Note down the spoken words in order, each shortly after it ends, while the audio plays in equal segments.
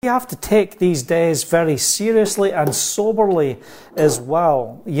We have to take these days very seriously and soberly as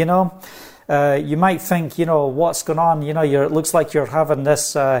well, you know. You might think, you know, what's going on? You know, it looks like you're having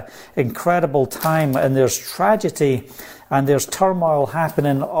this incredible time, and there's tragedy and there's turmoil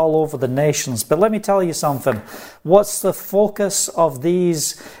happening all over the nations. But let me tell you something. What's the focus of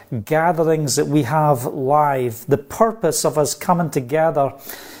these gatherings that we have live? The purpose of us coming together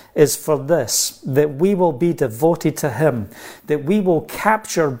is for this, that we will be devoted to Him, that we will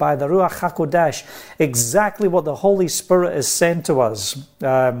capture by the Ruach HaKodesh exactly what the Holy Spirit is saying to us.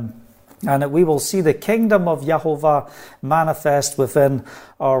 And that we will see the kingdom of Yahovah manifest within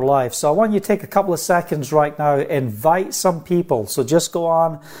our life. So I want you to take a couple of seconds right now, invite some people. So just go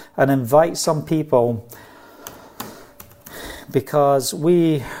on and invite some people, because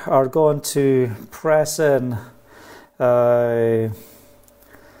we are going to press in,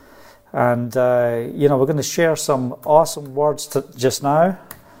 and you know, we're going to share some awesome words just now.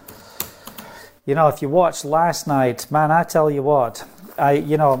 You know, if you watched last night, man, I tell you what,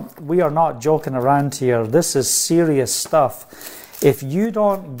 you know, we are not joking around here. This is serious stuff. If you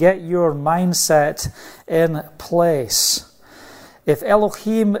don't get your mindset in place, if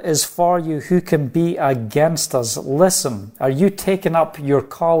Elohim is for you, who can be against us? Listen, are you taking up your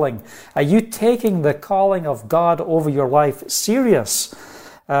calling? Are you taking the calling of God over your life serious?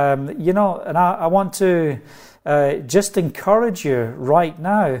 You know, and I want to just encourage you right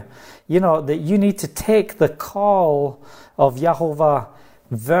now, you know, that you need to take the call of Yahovah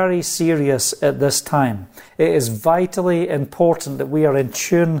very serious at this time. It is vitally important that we are in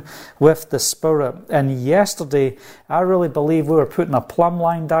tune with the Spirit. And yesterday, I really believe we were putting a plumb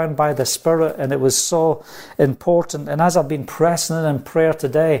line down by the Spirit, and it was so important. And as I've been pressing in prayer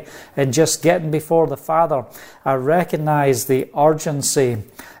today and just getting before the Father, I recognize the urgency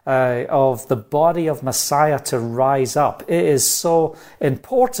of the body of Messiah to rise up. It is so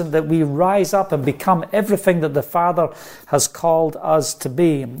important that we rise up and become everything that the Father has called us to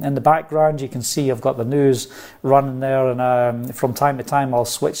be. In the background, you can see I've got the news running there, and from time to time I'll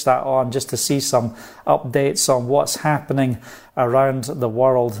switch that on just to see some updates on what's happening around the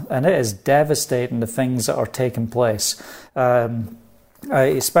world. And it is devastating, the things that are taking place.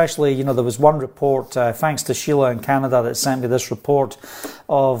 Especially, you know, there was one report, thanks to Sheila in Canada, that sent me this report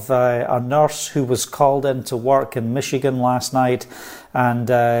of a nurse who was called in to work in Michigan last night,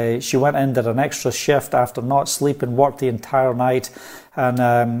 and she went in, did an extra shift after not sleeping, worked the entire night,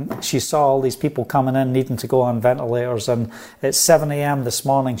 and she saw all these people coming in needing to go on ventilators, and at 7 a.m. this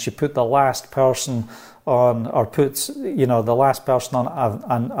morning she put the last person on, or puts, you know, the last person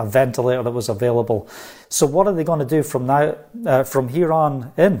on a ventilator that was available. So what are they going to do from now, from here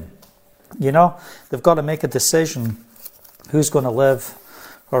on in? You know, they've got to make a decision. Who's going to live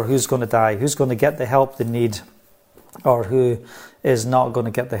or who's going to die? Who's going to get the help they need, or who is not going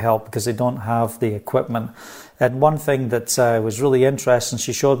to get the help because they don't have the equipment? And one thing that was really interesting,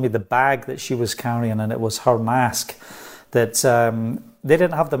 she showed me the bag that she was carrying, and it was her mask. That they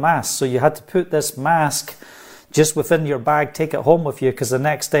didn't have the mask, so you had to put this mask just within your bag, take it home with you, because the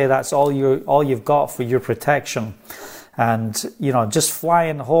next day that's all you've got for your protection. And you know, just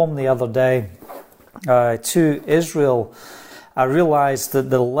flying home the other day to Israel, I realized that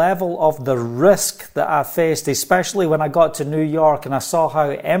the level of the risk that I faced, especially when I got to New York and I saw how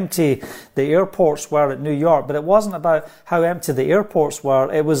empty the airports were at New York. But it wasn't about how empty the airports were.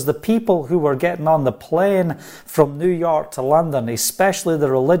 It was the people who were getting on the plane from New York to London, especially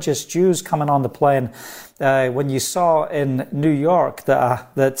the religious Jews coming on the plane. When you saw in New York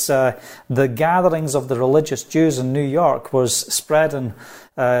that the gatherings of the religious Jews in New York was spreading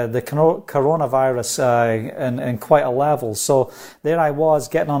the coronavirus in quite a level. So there I was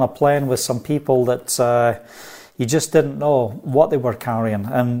getting on a plane with some people that you just didn't know what they were carrying.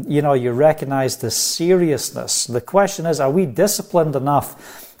 And, you know, you recognize the seriousness. The question is, are we disciplined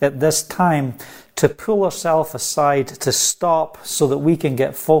enough at this time to pull ourselves aside, to stop, so that we can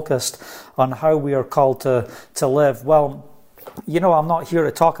get focused on how we are called to live? Well, you know, I'm not here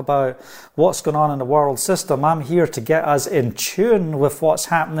to talk about what's going on in the world system. I'm here to get us in tune with what's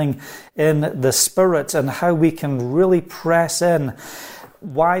happening in the Spirit and how we can really press in.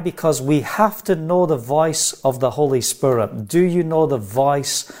 Why? Because we have to know the voice of the Holy Spirit. Do you know the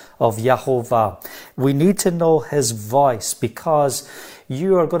voice of Yahovah. We need to know his voice, because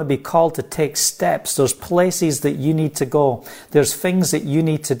you are going to be called to take steps. There's places that you need to go. There's things that you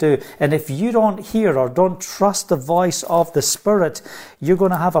need to do. And if you don't hear or don't trust the voice of the Spirit, you're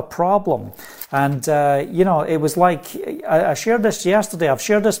going to have a problem. And, it was like, I shared this yesterday. I've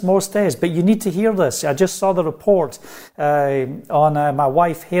shared this most days, but you need to hear this. I just saw the report on my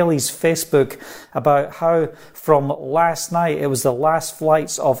wife Haley's Facebook about how from last night, it was the last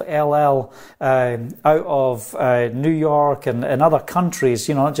flights of LL out of New York and other countries,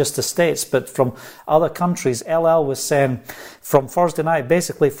 not just the States, but from other countries. LL was saying from Thursday night,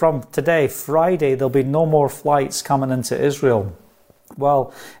 basically from today, Friday, there'll be no more flights coming into Israel.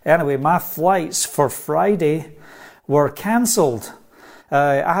 Well, anyway, my flights for Friday were cancelled.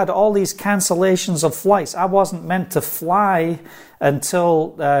 I had all these cancellations of flights. I wasn't meant to fly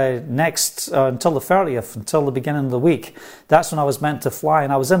until until the 30th, until the beginning of the week. That's when I was meant to fly.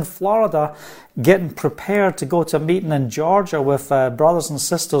 And I was in Florida getting prepared to go to a meeting in Georgia with brothers and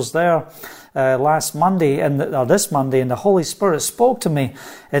sisters there last Monday, or this Monday, and the Holy Spirit spoke to me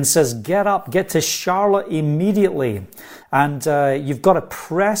and says, get up, get to Charlotte immediately. And you've got to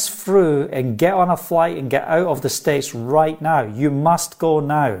press through and get on a flight and get out of the States right now. You must go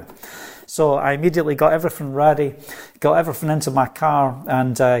now. So I immediately got everything ready, got everything into my car,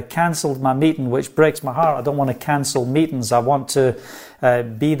 and cancelled my meeting, which breaks my heart. I don't want to cancel meetings. I want to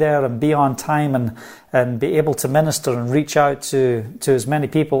be there and be on time and be able to minister and reach out to as many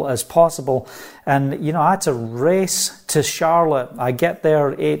people as possible. And, I had to race to Charlotte. I get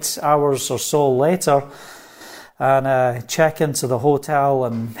there 8 hours or so later, and check into the hotel,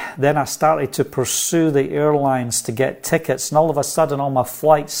 and then I started to pursue the airlines to get tickets, and all of a sudden all my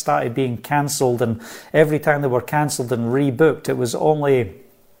flights started being cancelled, and every time they were cancelled and rebooked, it was only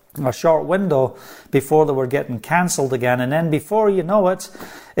a short window before they were getting cancelled again. And then before you know it,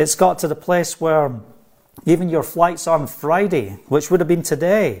 it's got to the place where even your flights on Friday, which would have been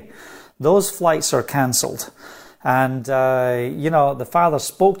today, those flights are cancelled. And the Father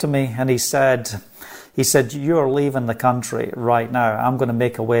spoke to me, and he said, you're leaving the country right now. I'm going to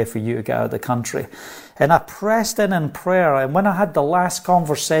make a way for you to get out of the country. And I pressed in prayer. And when I had the last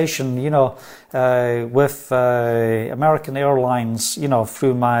conversation, with American Airlines,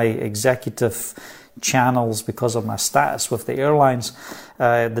 through my executive channels because of my status with the airlines,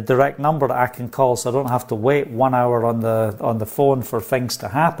 the direct number that I can call, so I don't have to wait 1 hour on the phone for things to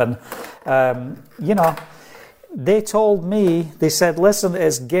happen, they told me, they said, listen,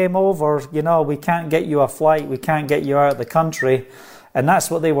 it's game over. We can't get you a flight. We can't get you out of the country. And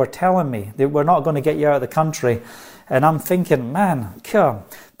that's what they were telling me. We're not going to get you out of the country. And I'm thinking, man,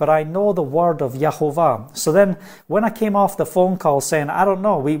 but I know the word of Yahovah. So then when I came off the phone call saying, I don't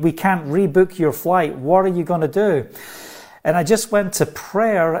know, we can't rebook your flight. What are you going to do? And I just went to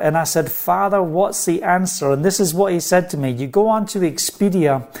prayer, and I said, Father, what's the answer? And this is what he said to me. You go on to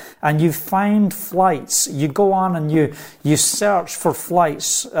Expedia and you find flights. You go on and you search for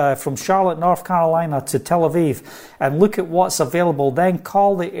flights from Charlotte, North Carolina to Tel Aviv, and look at what's available. Then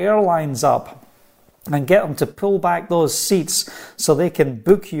call the airlines up and get them to pull back those seats so they can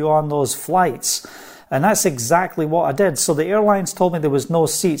book you on those flights. And that's exactly what I did. So the airlines told me there was no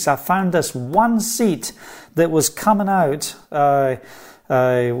seats. I found this one seat that was coming out.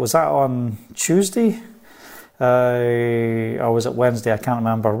 Was that on Tuesday? Or was it Wednesday? I can't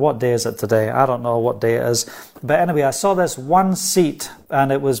remember. What day is it today? I don't know what day it is. But anyway, I saw this one seat,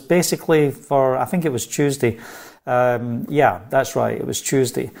 and it was basically for, I think it was Tuesday. Yeah, that's right. It was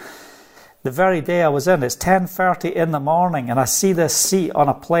Tuesday. The very day I was in, it's 10:30 in the morning, and I see this seat on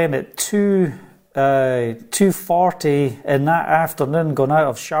a plane at 2:40 in that afternoon going out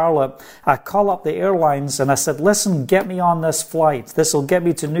of Charlotte. I call up the airlines and I said, listen, get me on this flight. This will get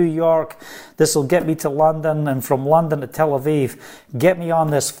me to New York. This will get me to London, and from London to Tel Aviv. Get me on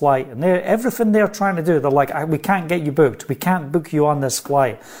this flight. And everything they're trying to do, they're like, we can't get you booked. We can't book you on this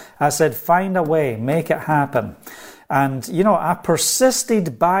flight. I said, find a way, make it happen. And, I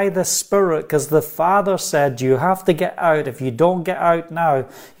persisted by the Spirit, because the Father said, you have to get out. If you don't get out now,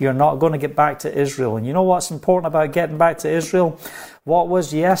 you're not going to get back to Israel. And you know what's important about getting back to Israel? What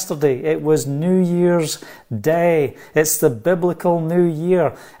was yesterday? It was New Year's Day. It's the biblical New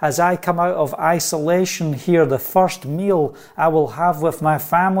Year. As I come out of isolation here, the first meal I will have with my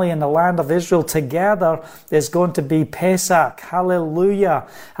family in the land of Israel together is going to be Pesach. Hallelujah.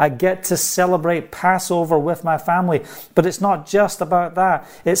 I get to celebrate Passover with my family. But it's not just about that.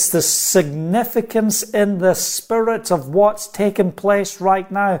 It's the significance in the spirit of what's taking place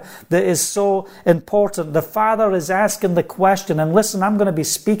right now that is so important. The Father is asking the question, and listen, listen, I'm going to be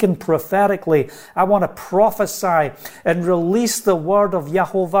speaking prophetically. I want to prophesy and release the word of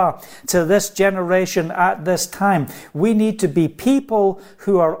Yahovah to this generation at this time. We need to be people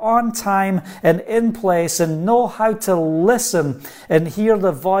who are on time and in place and know how to listen and hear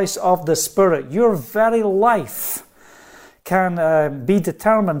the voice of the Spirit. Your very life can be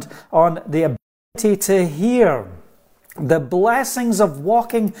determined on the ability to hear. The blessings of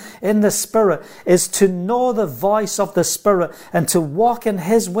walking in the Spirit is to know the voice of the Spirit and to walk in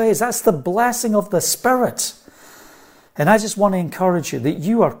His ways. That's the blessing of the Spirit. And I just want to encourage you that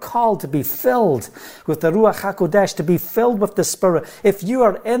you are called to be filled with the Ruach HaKodesh, to be filled with the Spirit. If you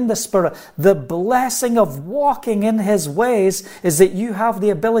are in the Spirit, the blessing of walking in His ways is that you have the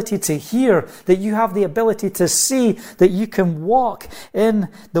ability to hear, that you have the ability to see, that you can walk in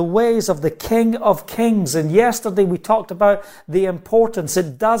the ways of the King of Kings. And yesterday we talked about the importance.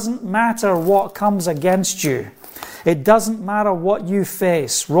 It doesn't matter what comes against you. It doesn't matter what you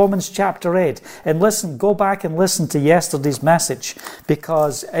face. Romans chapter 8. And listen, go back and listen to yesterday's message,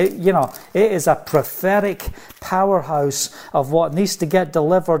 because, it is a prophetic powerhouse of what needs to get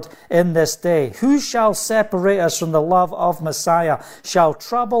delivered in this day. Who shall separate us from the love of Messiah? Shall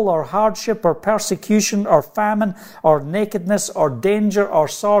trouble or hardship or persecution or famine or nakedness or danger or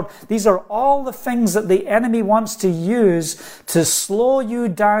sword? These are all the things that the enemy wants to use to slow you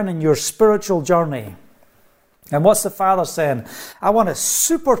down in your spiritual journey. And what's the Father saying? I want to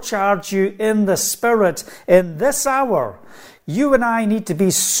supercharge you in the Spirit in this hour. You and I need to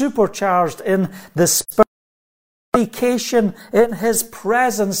be supercharged in the Spirit. Dedication in His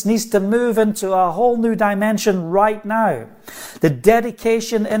presence needs to move into a whole new dimension right now. The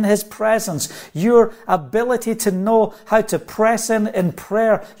dedication in His presence, your ability to know how to press in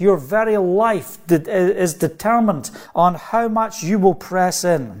prayer, your very life is determined on how much you will press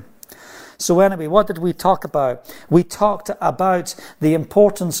in. So anyway, what did we talk about? We talked about the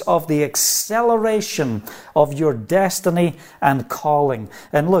importance of the acceleration of your destiny and calling.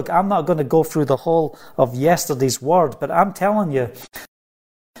 And look, I'm not going to go through the whole of yesterday's word, but I'm telling you,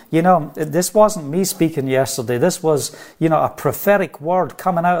 this wasn't me speaking yesterday. This was, a prophetic word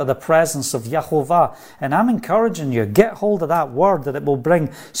coming out of the presence of Yahovah. And I'm encouraging you, get hold of that word, that it will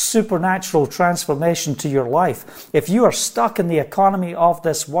bring supernatural transformation to your life. If you are stuck in the economy of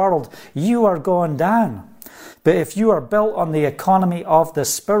this world, you are going down. But if you are built on the economy of the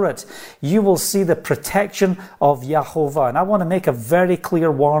Spirit, you will see the protection of Yahovah. And I want to make a very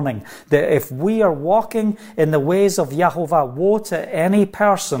clear warning that if we are walking in the ways of Yahovah, woe to any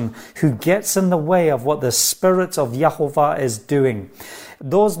person who gets in the way of what the Spirit of Yahovah is doing.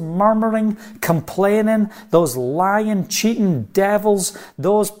 Those murmuring, complaining, those lying, cheating devils,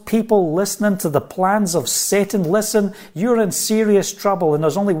 those people listening to the plans of Satan, listen, you're in serious trouble, and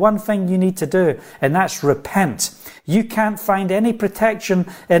there's only one thing you need to do, and that's repent. You can't find any protection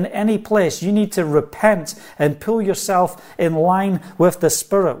in any place. You need to repent and pull yourself in line with the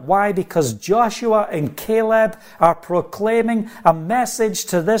Spirit. Why? Because Joshua and Caleb are proclaiming a message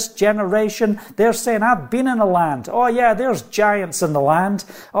to this generation. They're saying, I've been in a land. Oh yeah, there's giants in the land.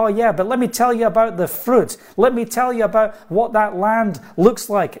 Oh yeah, but let me tell you about the fruit. Let me tell you about what that land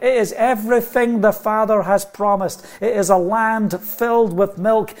looks like. It is everything the Father has promised. It is a land filled with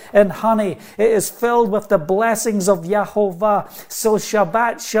milk and honey. It is filled with the blessings of Yahovah. So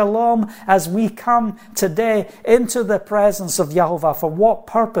Shabbat Shalom as we come today into the presence of Yahovah. For what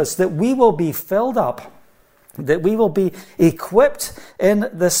purpose? That we will be filled up, that we will be equipped in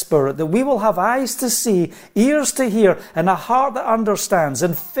the Spirit, that we will have eyes to see, ears to hear, and a heart that understands.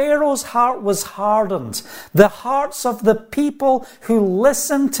 And Pharaoh's heart was hardened. The hearts of the people who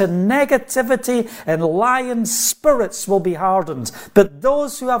listen to negativity and lying spirits will be hardened. But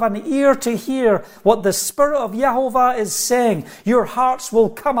those who have an ear to hear what the Spirit of Yahovah is saying, your hearts will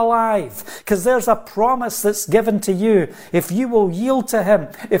come alive, because there's a promise that's given to you. If you will yield to Him,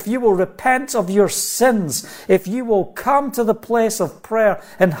 if you will repent of your sins, if you will come to the place of prayer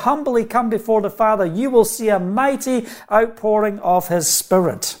and humbly come before the Father, you will see a mighty outpouring of His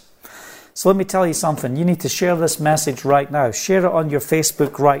Spirit. So let me tell you something. You need to share this message right now. Share it on your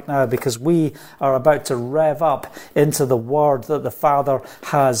Facebook right now, because we are about to rev up into the Word that the Father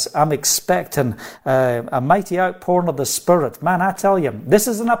has. I'm expecting a mighty outpouring of the Spirit. Man, I tell you, this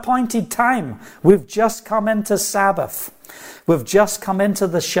is an appointed time. We've just come into Sabbath. We've just come into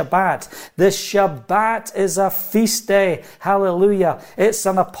the Shabbat. The Shabbat is a feast day. Hallelujah. It's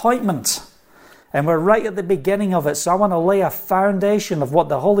an appointment. And we're right at the beginning of it. So I want to lay a foundation of what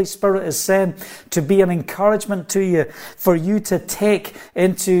the Holy Spirit is saying to be an encouragement to you, for you to take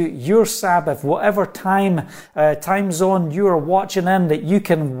into your Sabbath, whatever time zone you are watching in, that you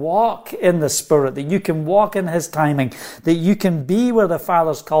can walk in the Spirit, that you can walk in His timing, that you can be where the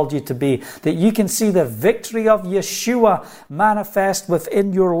Father's called you to be, that you can see the victory of Yeshua manifest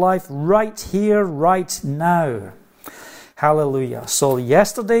within your life right here, right now. Hallelujah. So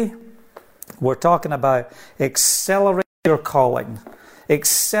yesterday, we're talking about accelerate your calling.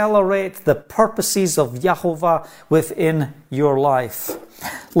 Accelerate the purposes of Yahovah within your life.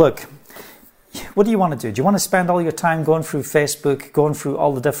 Look, what do you want to do? Do you want to spend all your time going through Facebook, going through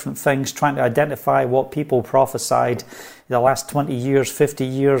all the different things, trying to identify what people prophesied the last 20 years, 50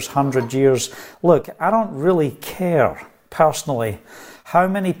 years, 100 years? Look, I don't really care personally how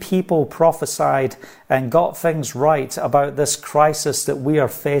many people prophesied and got things right about this crisis that we are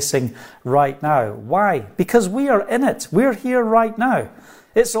facing right now. Why? Because we are in it. We're here right now.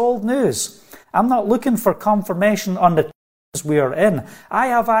 It's old news. I'm not looking for confirmation on the we are in. I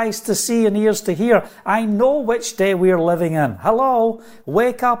have eyes to see and ears to hear. I know which day we are living in. Hello,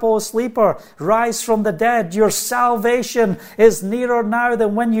 wake up, O sleeper, rise from the dead. Your salvation is nearer now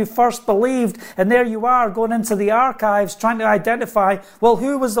than when you first believed. And there you are, going into the archives, trying to identify, well,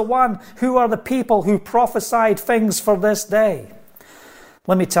 who was the one? Who are the people who prophesied things for this day?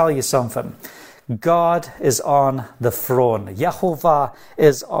 Let me tell you something. God is on the throne. Yahovah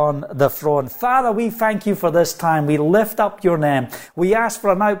is on the throne. Father, we thank you for this time. We lift up your name. We ask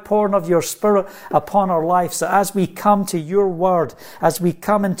for an outpouring of your Spirit upon our lives. So as we come to your word, as we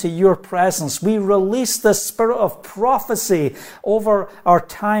come into your presence, we release the spirit of prophecy over our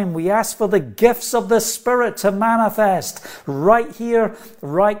time. We ask for the gifts of the Spirit to manifest right here,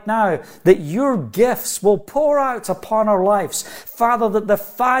 right now, that your gifts will pour out upon our lives. Father, that the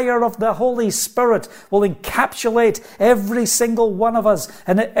fire of the Holy Spirit will encapsulate every single one of us,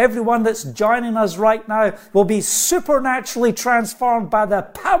 and that everyone that's joining us right now will be supernaturally transformed by the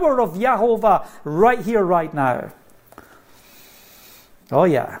power of Yahovah right here, right now. Oh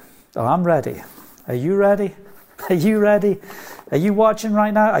yeah. Oh, I'm ready. Are you ready? Are you ready? Are you watching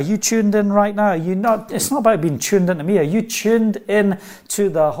right now? Are you tuned in right now? Are you not? It's not about being tuned into me. Are you tuned in to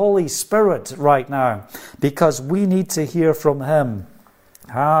the Holy Spirit right now? Because we need to hear from Him.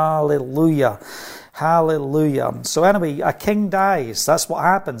 Hallelujah. Hallelujah. So anyway, a king dies. That's what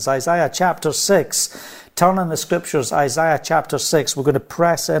happens. Isaiah chapter 6. Turn in the scriptures, Isaiah chapter 6. We're going to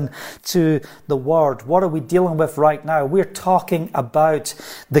press in to the word. What are we dealing with right now? We're talking about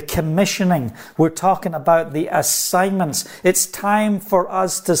the commissioning. We're talking about the assignments. It's time for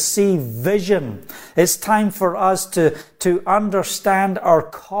us to see vision. It's time for us to understand our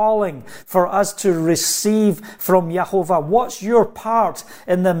calling, for us to receive from Yahovah. What's your part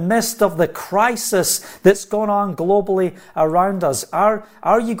in the midst of the crisis that's going on globally around us? Are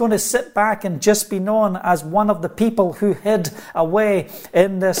you going to sit back and just be known as one of the people who hid away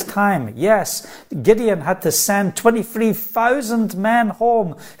in this time? Yes, Gideon had to send 23,000 men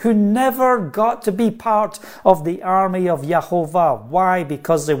home who never got to be part of the army of Yahovah. Why?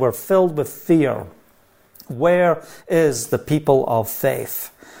 Because they were filled with fear. Where is the people of faith?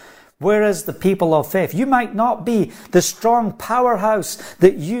 Where is the people of faith? You might not be the strong powerhouse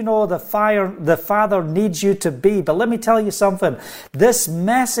that you know the Father needs you to be. But let me tell you something. This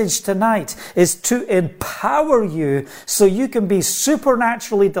message tonight is to empower you so you can be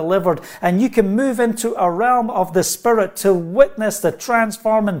supernaturally delivered and you can move into a realm of the Spirit to witness the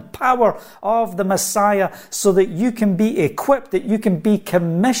transforming power of the Messiah, so that you can be equipped, that you can be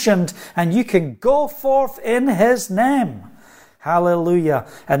commissioned, and you can go forth in His name. Hallelujah.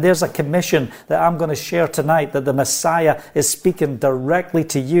 And there's a commission that I'm going to share tonight, that the Messiah is speaking directly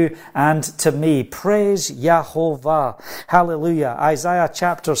to you and to me. Praise Yahovah. Hallelujah. Isaiah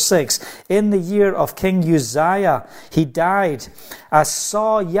chapter 6. In the year of King Uzziah, he died. I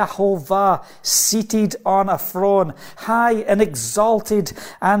saw Yahovah seated on a throne, high and exalted,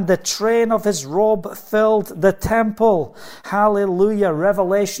 and the train of his robe filled the temple. Hallelujah.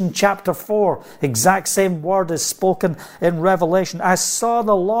 Revelation chapter 4. Exact same word is spoken in Revelation. I saw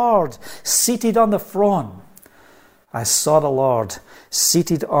the Lord seated on the throne. I saw the Lord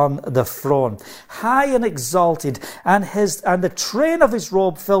seated on the throne, high and exalted, and the train of his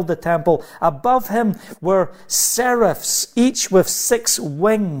robe filled the temple. Above him were seraphs, each with 6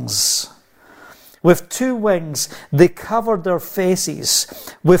 wings. With 2 wings they covered their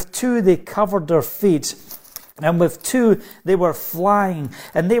faces. With 2 they covered their feet. And with 2 they were flying,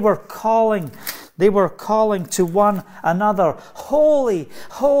 and they were calling They were calling to one another, "Holy,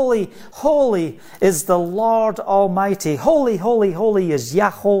 holy, holy is the Lord Almighty. Holy, holy, holy is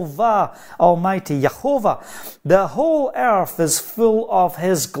Yahovah Almighty." Yahovah. The whole earth is full of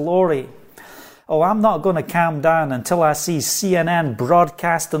His glory. Oh, I'm not going to calm down until I see CNN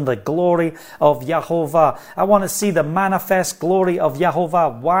broadcasting the glory of Yahovah. I want to see the manifest glory of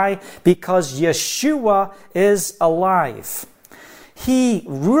Yahovah. Why? Because Yeshua is alive. He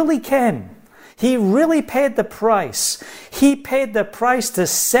really came. He really paid the price. He paid the price to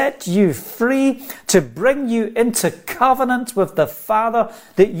set you free, to bring you into covenant with the Father,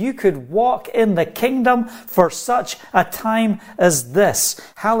 that you could walk in the kingdom for such a time as this.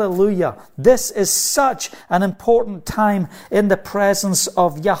 Hallelujah. This is such an important time in the presence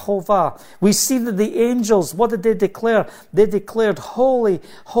of Yahovah. We see that the angels, what did they declare? They declared, "Holy,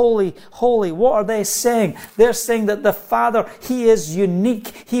 holy, holy." What are they saying? They're saying that the Father, He is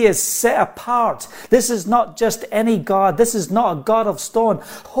unique. He is set apart. This is not just any God. This is not a God of stone.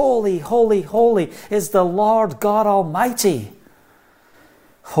 Holy, holy, holy is the Lord God Almighty.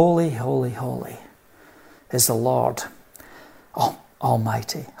 Holy, holy, holy is the Lord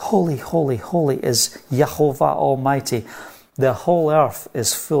Almighty. Holy, holy, holy is Yahovah Almighty. The whole earth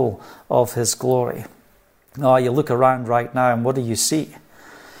is full of His glory. Oh, you look around right now and what do you see?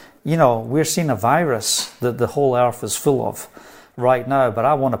 You know, we're seeing a virus that the whole earth is full of right now, but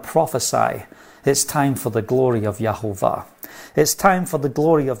I want to prophesy. It's time for the glory of Yahovah. It's time for the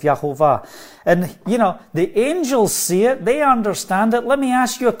glory of Yahovah. And, you know, the angels see it. They understand it. Let me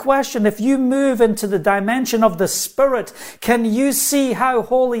ask you a question. If you move into the dimension of the Spirit, can you see how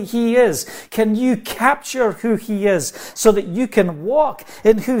holy He is? Can you capture who He is so that you can walk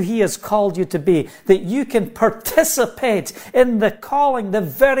in who He has called you to be? That you can participate in the calling, the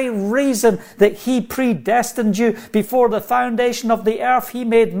very reason that He predestined you before the foundation of the earth. He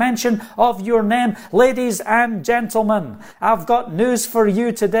made mention of your name. Ladies and gentlemen, I've got news for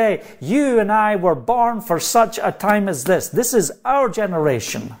you today. You and I were born for such a time as this. This is our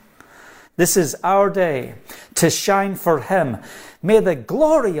generation. This is our day to shine for Him. May the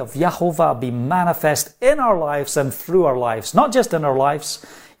glory of Yahovah be manifest in our lives and through our lives. Not just in our lives.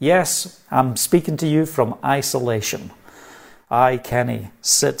 Yes, I'm speaking to you from isolation. I, Kenny,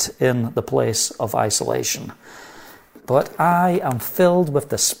 sit in the place of isolation. But I am filled with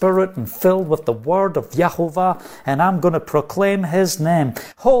the Spirit and filled with the Word of Yahovah, and I'm going to proclaim His name.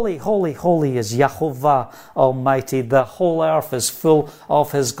 Holy, holy, holy is Yahovah Almighty. The whole earth is full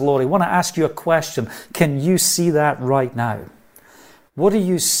of His glory. I want to ask you a question. Can you see that right now? What do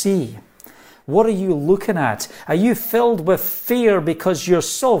you see? What are you looking at? Are you filled with fear because you're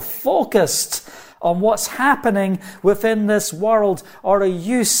so focused on what's happening within this world? Or are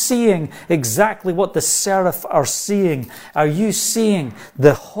you seeing exactly what the seraph are seeing? Are you seeing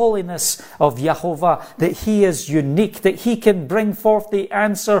the holiness of Yahovah, that He is unique, that He can bring forth the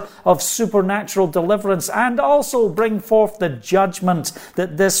answer of supernatural deliverance and also bring forth the judgment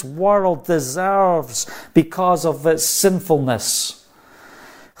that this world deserves because of its sinfulness?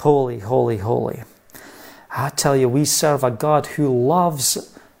 Holy, holy, holy. I tell you, we serve a God who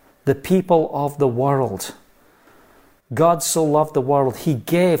loves the people of the world. God so loved the world, He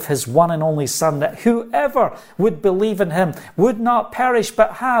gave His one and only Son, that whoever would believe in Him would not perish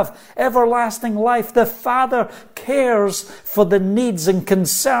but have everlasting life. The Father cares for the needs and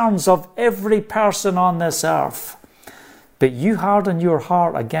concerns of every person on this earth. But you harden your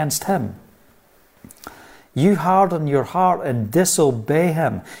heart against Him. You harden your heart and disobey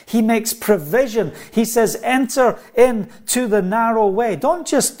Him. He makes provision. He says, enter into the narrow way. Don't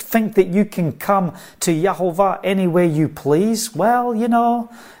just think that you can come to Yahovah any way you please. Well, you know,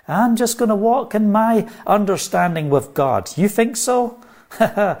 I'm just going to walk in my understanding with God. You think so?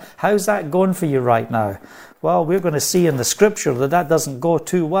 How's that going for you right now? Well, we're going to see in the Scripture that doesn't go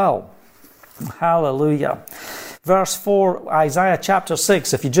too well. Hallelujah. Verse 4, Isaiah chapter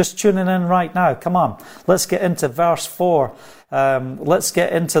 6. If you're just tuning in right now, come on. Let's get into verse 4. Let's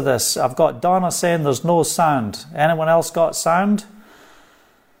get into this. I've got Donna saying there's no sound. Anyone else got sound?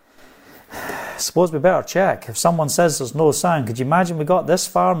 I suppose we better check. If someone says there's no sound, could you imagine we got this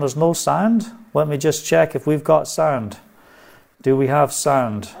far and there's no sound? Let me just check if we've got sound. Do we have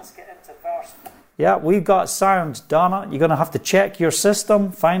sound? Let's get into verse 4. Yeah, we've got sound, Donna. You're going to have to check your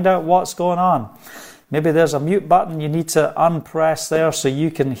system, find out what's going on. Maybe there's a mute button you need to unpress there so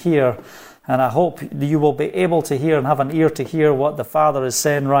you can hear. And I hope you will be able to hear and have an ear to hear what the Father is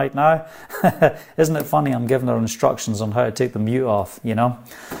saying right now. Isn't it funny? I'm giving her instructions on how to take the mute off, you know.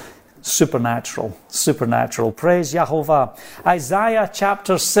 Supernatural, supernatural. Praise Yahovah. Isaiah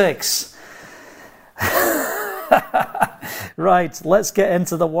chapter 6. Right, let's get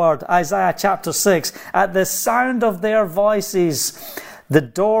into the word. Isaiah chapter 6. At the sound of their voices, the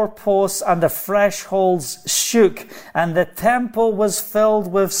doorposts and the thresholds shook, and the temple was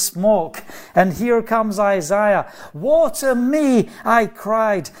filled with smoke. And here comes Isaiah. Woe to me, I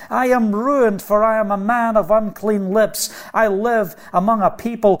cried. I am ruined, for I am a man of unclean lips. I live among a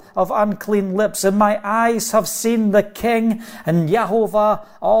people of unclean lips, and my eyes have seen the King and Jehovah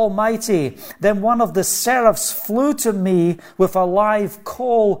Almighty. Then one of the seraphs flew to me with a live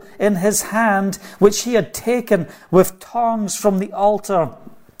coal in his hand, which he had taken with tongs from the altar.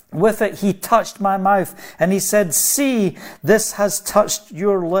 With it he touched my mouth, and he said, See, this has touched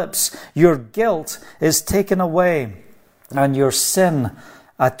your lips. Your guilt is taken away, and your sin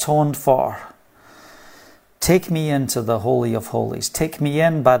atoned for. Take me into the Holy of Holies. Take me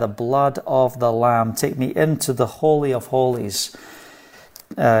in by the blood of the Lamb. Take me into the Holy of Holies.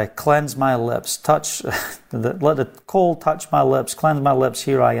 Cleanse my lips. Let the coal touch my lips. Cleanse my lips.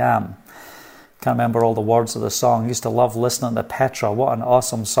 Here I am. Can't remember all the words of the song. Used to love listening to Petra. What an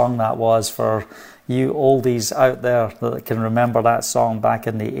awesome song that was for you oldies out there that can remember that song back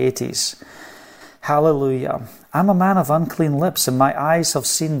in the 80s. Hallelujah. I'm a man of unclean lips, and my eyes have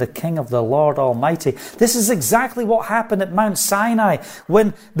seen the King of the Lord Almighty. This is exactly what happened at Mount Sinai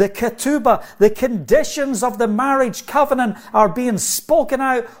when the ketubah, the conditions of the marriage covenant, are being spoken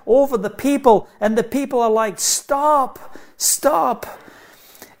out over the people, and the people are like, stop, stop.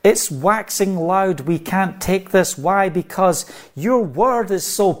 It's waxing loud. We can't take this. Why? Because your word is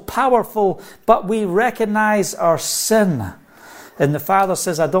so powerful, but we recognize our sin. And the Father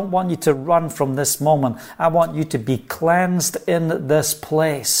says, I don't want you to run from this moment. I want you to be cleansed in this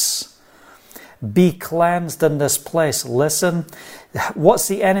place. Be cleansed in this place. Listen, what's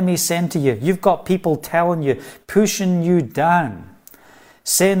the enemy saying to you? You've got people telling you, pushing you down,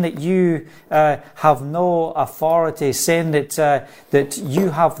 saying that you have no authority, saying that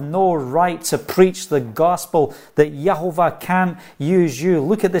you have no right to preach the gospel, that Jehovah can't use you.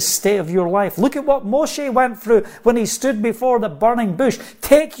 Look at the state of your life. Look at what Moshe went through when he stood before the burning bush.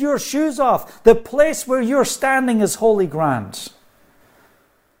 Take your shoes off. The place where you're standing is holy ground.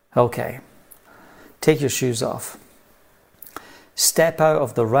 Okay, take your shoes off. Step out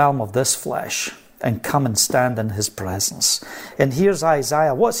of the realm of this flesh and come and stand in his presence. And here's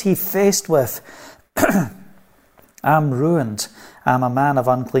Isaiah. What's he faced with? I'm ruined. I'm a man of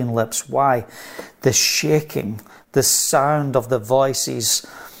unclean lips. Why? The shaking, the sound of the voices.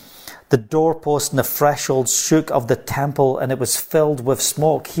 The doorpost and the threshold shook of the temple, and it was filled with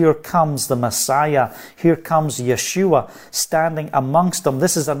smoke. Here comes the Messiah. Here comes Yeshua standing amongst them.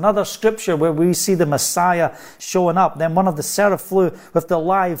 This is another scripture where we see the Messiah showing up. Then one of the seraphs flew with the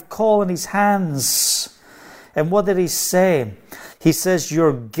live coal in his hands. And what did he say? He says,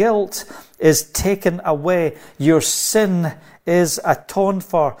 your guilt is taken away. Your sin is atoned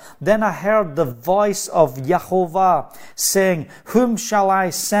for. Then I heard the voice of Jehovah saying, whom shall I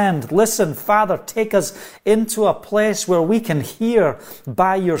send? Listen, Father, take us into a place where we can hear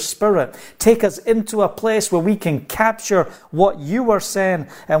by your Spirit. Take us into a place where we can capture what you are saying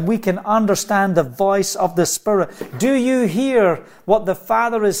and we can understand the voice of the Spirit. Do you hear what the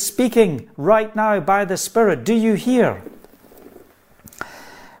Father is speaking right now by the Spirit? Do you hear?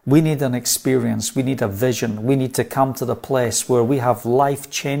 We need an experience. We need a vision. We need to come to the place where we have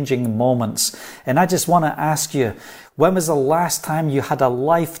life-changing moments. And I just want to ask you, when was the last time you had a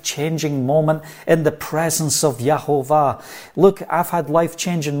life-changing moment in the presence of Jehovah? Look, I've had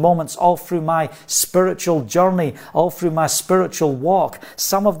life-changing moments all through my spiritual journey, all through my spiritual walk.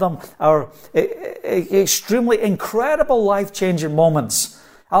 Some of them are extremely incredible life-changing moments.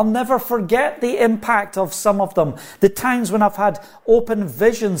 I'll never forget the impact of some of them. The times when I've had open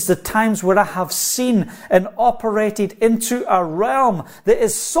visions, the times where I have seen and operated into a realm that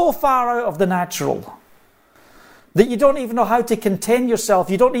is so far out of the natural that you don't even know how to contain yourself.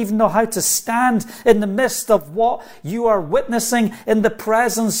 You don't even know how to stand in the midst of what you are witnessing in the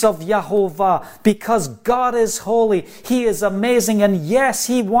presence of Jehovah. Because God is holy. He is amazing. And yes,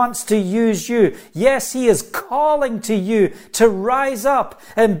 He wants to use you. Yes, He is calling to you to rise up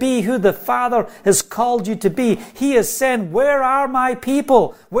and be who the Father has called you to be. He is saying, where are my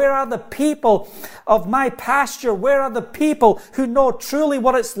people? Where are the people of my pasture? Where are the people who know truly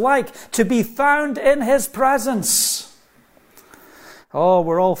what it's like to be found in His presence? Oh,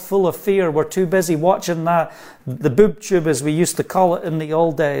 we're all full of fear. We're too busy watching the boob tube, as we used to call it in the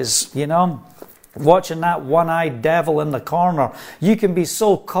old days, you know, watching that one-eyed devil in the corner. You can be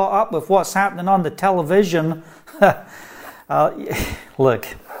so caught up with what's happening on the television. Look,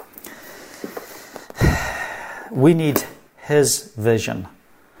 we need His vision.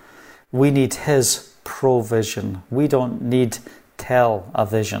 We need His provision. We don't need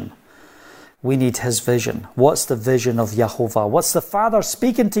tell-a-vision. We need his vision. What's the vision of Yahovah? What's the Father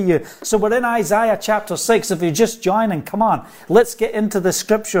speaking to you? So we're in Isaiah chapter 6. If you're just joining, come on. Let's get into the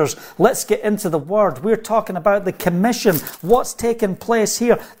scriptures. Let's get into the word. We're talking about the commission. What's taken place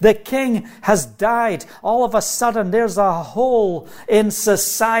here? The king has died. All of a sudden, there's a hole in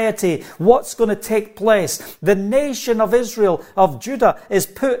society. What's going to take place? The nation of Israel, of Judah, is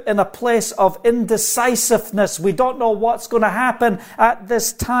put in a place of indecisiveness. We don't know what's going to happen at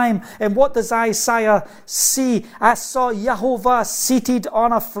this time. And what does Isaiah see? I saw Yahovah seated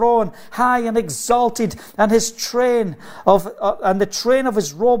on a throne, high and exalted, and the train of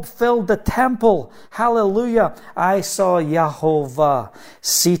his robe filled the temple. Hallelujah! I saw Yahovah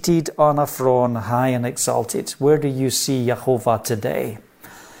seated on a throne, high and exalted. Where do you see Yahovah today?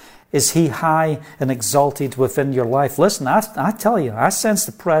 Is he high and exalted within your life? Listen, I tell you, I sense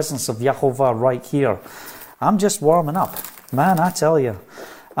the presence of Yahovah right here. I'm just warming up. Man, I tell you.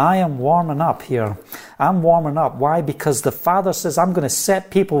 I am warming up here. I'm warming up. Why? Because the Father says, I'm going to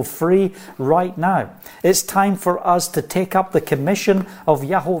set people free right now. It's time for us to take up the commission of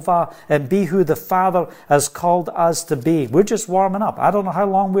Yahovah and be who the Father has called us to be. We're just warming up. I don't know how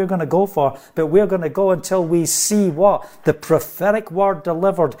long we're going to go for, but we're going to go until we see what? The prophetic word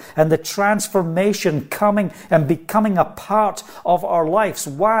delivered and the transformation coming and becoming a part of our lives.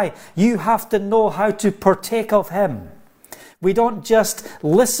 Why? You have to know how to partake of him. We don't just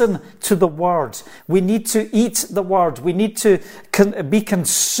listen to the word. We need to eat the word. We need to be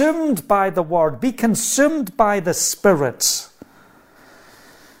consumed by the word. Be consumed by the Spirit.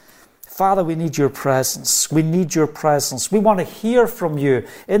 Father, we need your presence. We need your presence. We want to hear from you.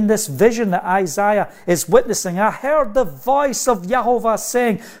 In this vision that Isaiah is witnessing, I heard the voice of Yahovah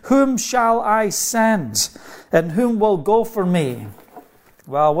saying, whom shall I send? And whom will go for me?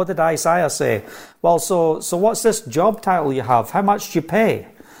 Well, what did Isaiah say? Well, so what's this job title you have? How much do you pay?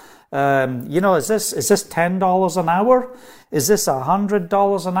 Is this $10 an hour? Is this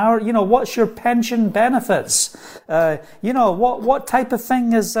 $100 an hour? What's your pension benefits? What type of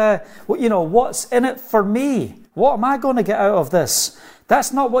thing is, what's in it for me? What am I going to get out of this?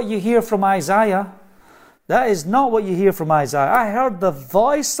 That's not what you hear from Isaiah. That is not what you hear from Isaiah. I heard the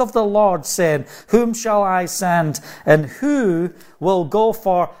voice of the Lord saying, whom shall I send? And who will go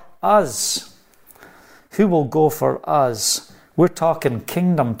for us? Who will go for us? We're talking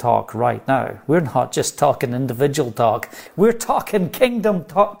kingdom talk right now. We're not just talking individual talk. We're talking kingdom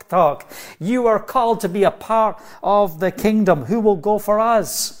talk. You are called to be a part of the kingdom. Who will go for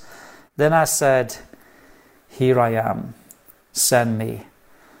us? Then I said, here I am. Send me.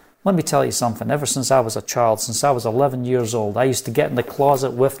 Let me tell you something. Ever since I was a child, since I was 11 years old, I used to get in the closet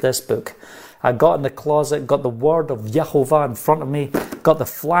with this book. I got in the closet, got the word of Yahovah in front of me, got the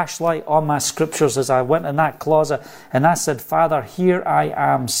flashlight on my scriptures as I went in that closet, and I said, Father, here I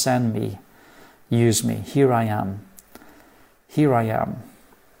am, send me, use me. Here I am. Here I am.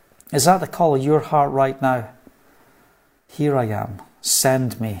 Is that the call of your heart right now? Here I am.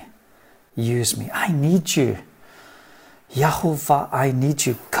 Send me. Use me. I need you. Yahovah, I need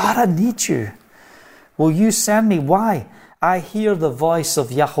you. God, I need you. Will you send me? Why? I hear the voice of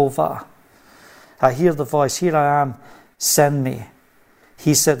Yahovah. I hear the voice. Here I am. Send me.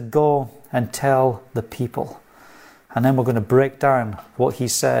 He said, go and tell the people. And then we're going to break down what he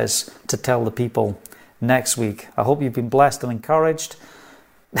says to tell the people next week. I hope you've been blessed and encouraged.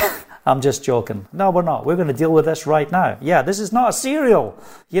 I'm just joking. No, we're not. We're going to deal with this right now. Yeah, this is not a serial.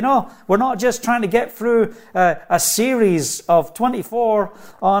 We're not just trying to get through a series of 24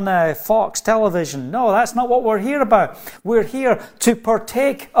 on Fox television. No, that's not what we're here about. We're here to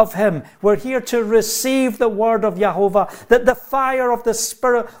partake of him. We're here to receive the word of Yahovah, that the fire of the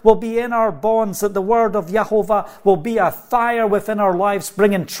Spirit will be in our bones, that the word of Yahovah will be a fire within our lives,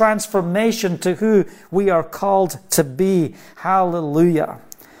 bringing transformation to who we are called to be. Hallelujah.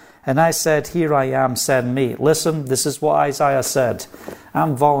 And I said, here I am, send me. Listen, this is what Isaiah said.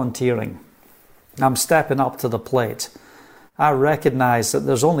 I'm volunteering. I'm stepping up to the plate. I recognize that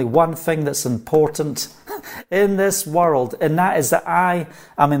there's only one thing that's important in this world, and that is that I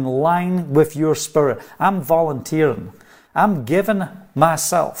am in line with your Spirit. I'm volunteering. I'm giving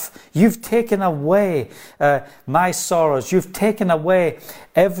myself. You've taken away my sorrows. You've taken away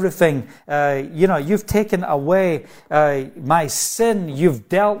everything. You've taken away my sin. You've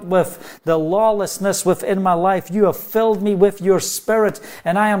dealt with the lawlessness within my life. You have filled me with your Spirit,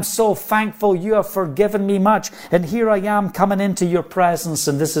 and I am so thankful. You have forgiven me much. And here I am coming into your presence,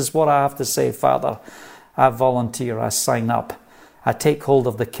 and this is what I have to say, Father. I volunteer. I sign up. I take hold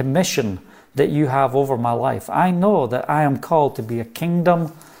of the commission that you have over my life. I know that I am called to be a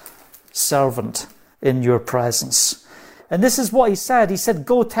kingdom servant. in your presence. And this is what he said. He said,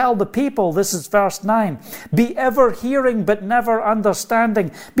 go tell the people, this is verse 9, be ever hearing but never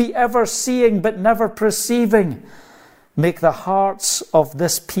understanding, be ever seeing but never perceiving. Make the hearts of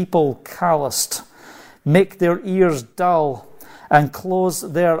this people calloused, make their ears dull, and close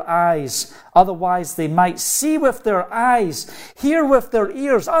their eyes. Otherwise they might see with their eyes, hear with their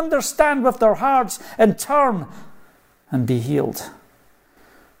ears, understand with their hearts, and turn and be healed.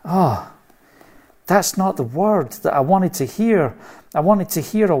 That's not the word that I wanted to hear. I wanted to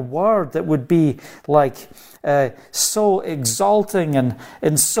hear a word that would be like so exalting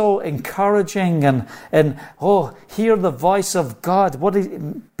and so encouraging and hear the voice of God. What is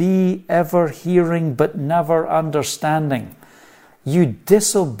be ever hearing but never understanding? You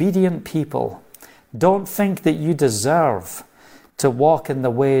disobedient people, don't think that you deserve to walk in the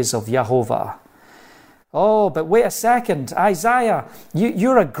ways of Jehovah. Oh, but wait a second, Isaiah,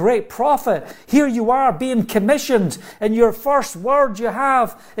 you're a great prophet. Here you are being commissioned, and your first word you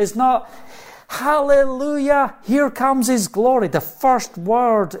have is not, hallelujah, here comes his glory. The first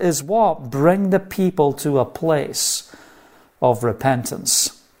word is what? Bring the people to a place of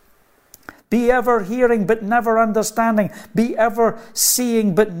repentance. Be ever hearing but never understanding. Be ever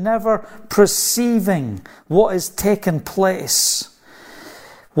seeing but never perceiving what is taking place.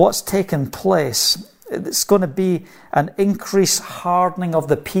 What's taken place? It's going to be an increased hardening of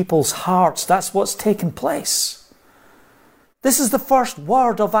the people's hearts. That's what's taken place. This is the first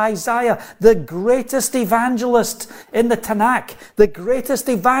word of Isaiah, the greatest evangelist in the Tanakh. The greatest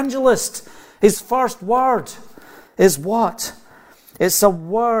evangelist. His first word is what? It's a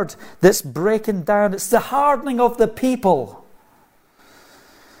word that's breaking down. It's the hardening of the people.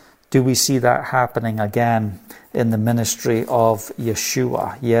 Do we see that happening again in the ministry of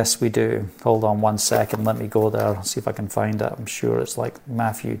Yeshua? Yes, we do. Hold on one second. Let me go there. See if I can find it. I'm sure it's like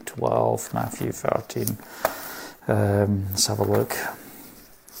Matthew 12, Matthew 13. Let's have a look.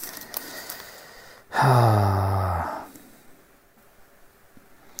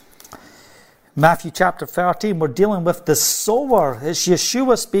 Matthew chapter 13, we're dealing with the sower. It's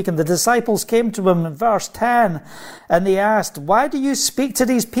Yeshua speaking. The disciples came to him in verse 10 and they asked, why do you speak to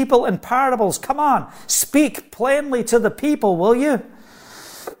these people in parables? Come on, speak plainly to the people, will you?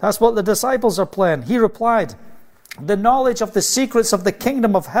 That's what the disciples are playing. He replied, the knowledge of the secrets of the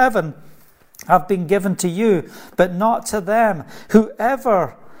kingdom of heaven have been given to you, but not to them.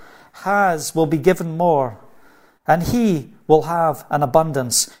 Whoever has will be given more, and he will have an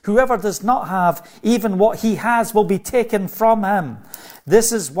abundance. Whoever does not have, even what he has will be taken from him.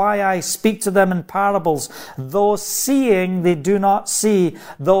 This is why I speak to them in parables. Though seeing, they do not see.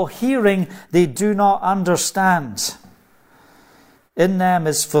 Though hearing, they do not understand. In them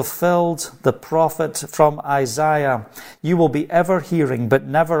is fulfilled the prophet from Isaiah. You will be ever hearing, but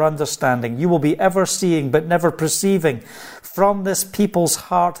never understanding. You will be ever seeing, but never perceiving. From this people's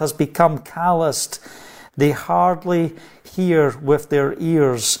heart has become calloused. They hardly hear with their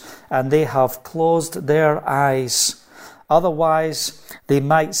ears, and they have closed their eyes. Otherwise, they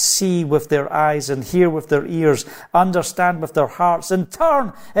might see with their eyes and hear with their ears, understand with their hearts, and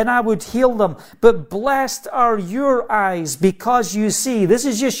turn, and I would heal them. But blessed are your eyes because you see. This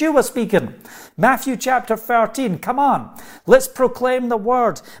is Yeshua speaking. Matthew chapter 13. Come on, let's proclaim the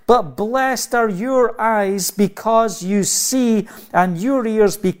word. But blessed are your eyes because you see, and your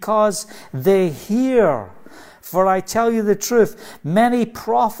ears because they hear. For I tell you the truth, many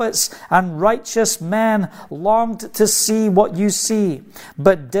prophets and righteous men longed to see what you see,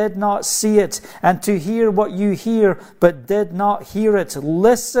 but did not see it, and to hear what you hear, but did not hear it.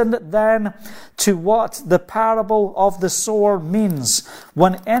 Listen then to what the parable of the sower means.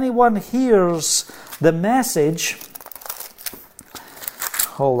 When anyone hears the message...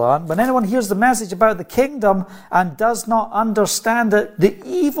 When anyone hears the message about the kingdom and does not understand it, the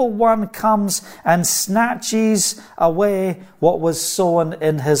evil one comes and snatches away what was sown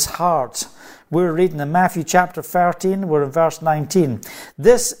in his heart. We're reading in Matthew chapter 13, we're in verse 19.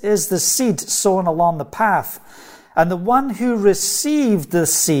 This is the seed sown along the path. And the one who received the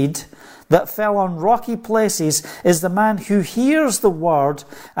seed that fell on rocky places is the man who hears the word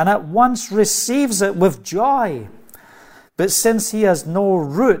and at once receives it with joy. But since he has no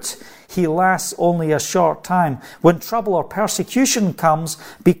root, he lasts only a short time. When trouble or persecution comes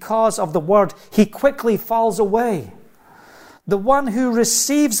because of the word, he quickly falls away. The one who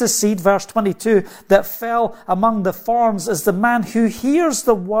receives the seed, verse 22, that fell among the thorns is the man who hears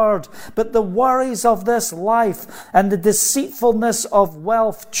the word, but the worries of this life and the deceitfulness of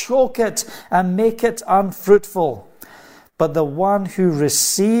wealth choke it and make it unfruitful. But the one who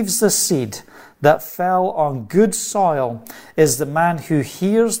receives the seed that fell on good soil is the man who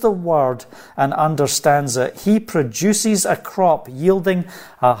hears the word and understands it. He produces a crop yielding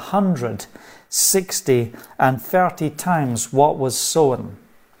 100, 60, and 30 times what was sown.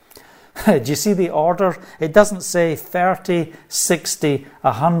 Do you see the order? It doesn't say 30, 60,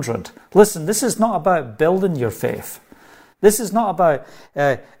 100. Listen, this is not about building your faith. This is not about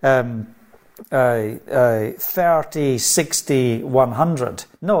 30, 60, 100.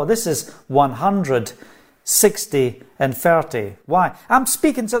 No, this is 100, 60, and 30. Why? I'm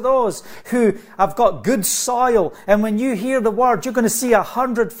speaking to those who have got good soil, and when you hear the word, you're going to see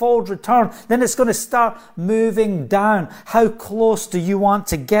 100-fold return. Then it's going to start moving down. How close do you want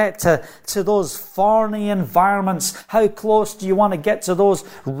to get to those thorny environments? How close do you want to get to those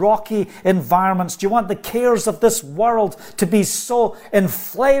rocky environments? Do you want the cares of this world to be so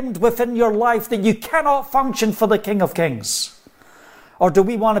inflamed within your life that you cannot function for the King of Kings? Or do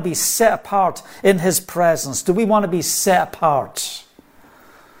we want to be set apart in His presence? Do we want to be set apart?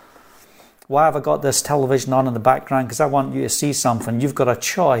 Why have I got this television on in the background? Because I want you to see something. You've got a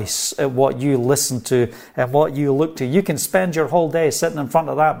choice at what you listen to and what you look to. You can spend your whole day sitting in front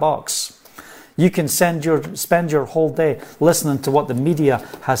of that box. You can spend your whole day listening to what the media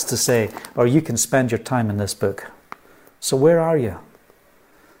has to say. Or you can spend your time in this book. So where are you?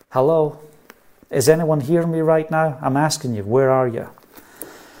 Hello? Is anyone hearing me right now? I'm asking you, where are you?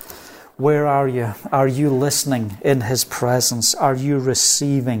 Where are you? Are you listening in His presence? Are you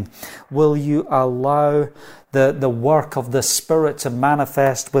receiving? Will you allow the work of the Spirit to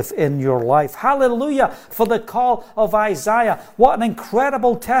manifest within your life? Hallelujah for the call of Isaiah. What an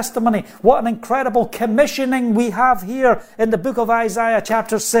incredible testimony. What an incredible commissioning we have here in the book of Isaiah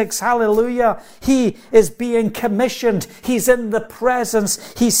chapter 6. Hallelujah. He is being commissioned. He's in the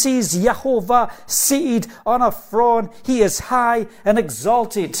presence. He sees Jehovah seated on a throne. He is high and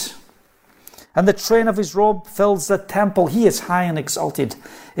exalted. And the train of His robe fills the temple. He is high and exalted.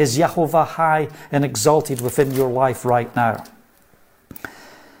 Is Jehovah high and exalted within your life right now?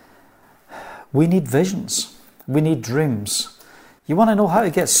 We need visions. We need dreams. You want to know how to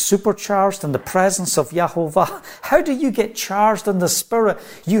get supercharged in the presence of Jehovah? How do you get charged in the Spirit?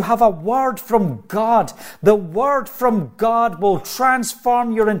 You have a word from God. The word from God will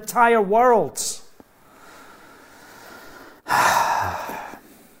transform your entire world.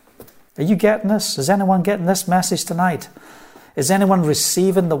 Are you getting this? Is anyone getting this message tonight? Is anyone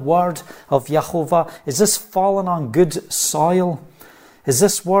receiving the word of Jehovah? Is this falling on good soil? Is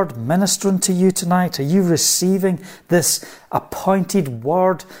this word ministering to you tonight? Are you receiving this appointed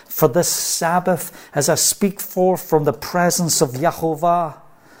word for this Sabbath as I speak forth from the presence of Jehovah?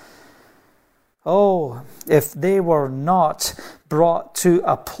 Oh, if they were not brought to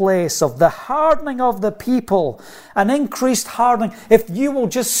a place of the hardening of the people, an increased hardening, if you will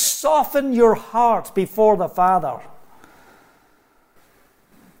just soften your heart before the Father.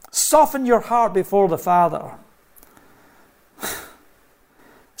 Soften your heart before the Father.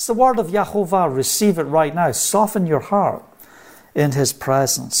 It's the word of Jehovah. Receive it right now. Soften your heart in His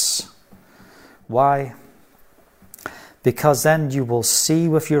presence. Why? Because then you will see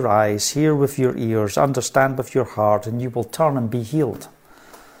with your eyes, hear with your ears, understand with your heart, and you will turn and be healed.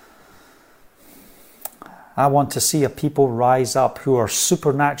 I want to see a people rise up who are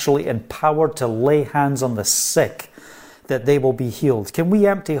supernaturally empowered to lay hands on the sick, that they will be healed. Can we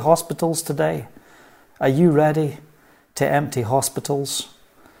empty hospitals today? Are you ready to empty hospitals?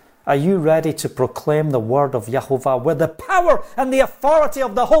 Are you ready to proclaim the word of Jehovah, where the power and the authority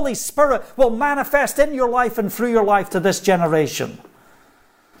of the Holy Spirit will manifest in your life and through your life to this generation?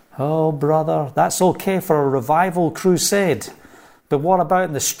 Oh, brother, that's okay for a revival crusade. But what about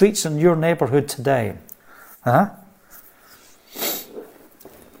in the streets in your neighborhood today? Huh?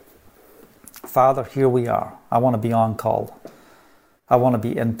 Father, here we are. I want to be on call. I want to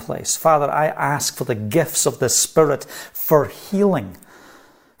be in place. Father, I ask for the gifts of the Spirit for healing,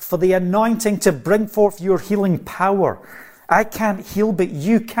 for the anointing to bring forth your healing power. I can't heal, but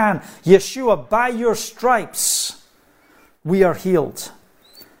you can. Yeshua, by your stripes, we are healed.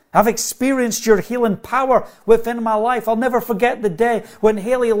 I've experienced your healing power within my life. I'll never forget the day when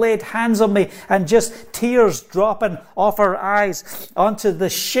Haley laid hands on me and just tears dropping off her eyes onto the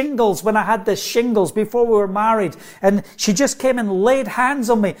shingles when I had the shingles before we were married. And she just came and laid hands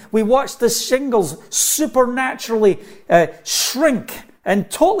on me. We watched the shingles supernaturally shrink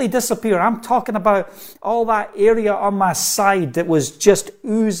and totally disappear. I'm talking about all that area on my side that was just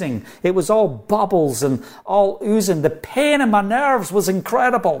oozing. It was all bubbles and all oozing. The pain in my nerves was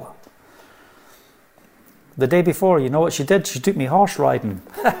incredible. The day before, you know what she did? She took me horse riding.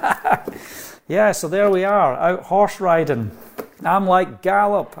 Yeah, so there we are, out horse riding. I'm like,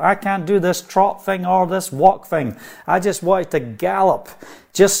 gallop. I can't do this trot thing or this walk thing. I just wanted to gallop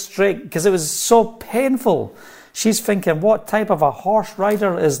just straight because it was so painful. She's thinking, what type of a horse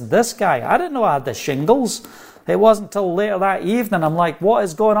rider is this guy? I didn't know I had the shingles. It wasn't till later that evening. I'm like, what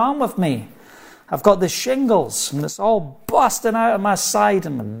is going on with me? I've got the shingles and it's all busting out of my side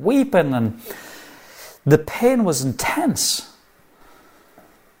and weeping, and the pain was intense.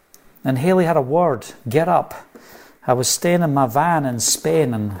 And Haley had a word, get up. I was staying in my van in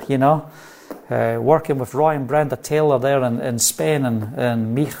Spain, and, working with Roy and Brenda Taylor there in Spain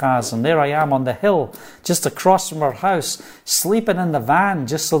and Mijas, and there I am on the hill just across from her house, sleeping in the van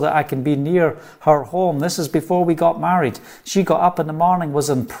just so that I can be near her home. This is before we got married. She got up in the morning, was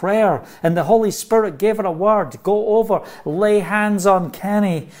in prayer, and the Holy Spirit gave her a word. Go over, lay hands on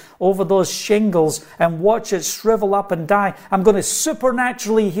Kenny over those shingles and watch it shrivel up and die. I'm going to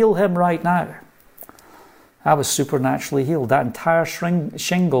supernaturally heal him right now. I was supernaturally healed. That entire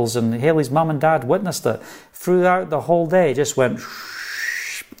shingles, and Haley's mum and dad witnessed it throughout the whole day. Just went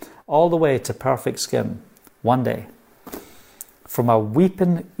all the way to perfect skin. One day. From a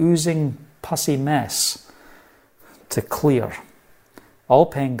weeping, oozing, pussy mess to clear. All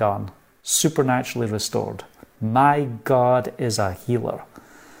pain gone. Supernaturally restored. My God is a healer.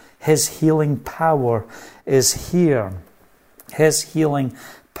 His healing power is here. His healing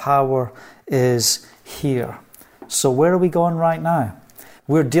power is here. So where are we going right now?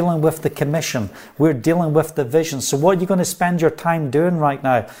 We're dealing with the commission. We're dealing with the vision. So what are you going to spend your time doing right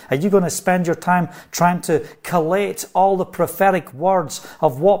now? Are you going to spend your time trying to collate all the prophetic words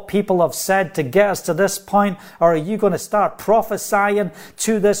of what people have said to get us to this point? Or are you going to start prophesying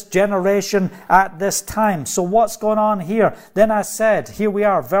to this generation at this time? So what's going on here? Then I said, here we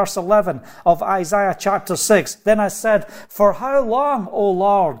are, verse 11 of Isaiah chapter 6. Then I said, for how long, O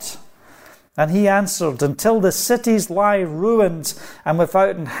Lord? And he answered, until the cities lie ruined and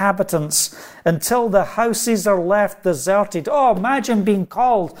without inhabitants, until the houses are left deserted. Oh, imagine being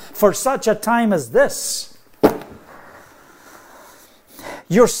called for such a time as this.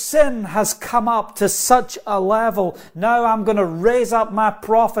 Your sin has come up to such a level. Now I'm going to raise up my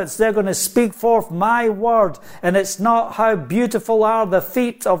prophets. They're going to speak forth my word. And it's not how beautiful are the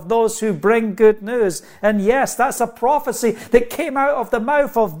feet of those who bring good news. And yes, that's a prophecy that came out of the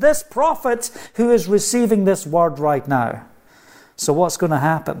mouth of this prophet who is receiving this word right now. So what's going to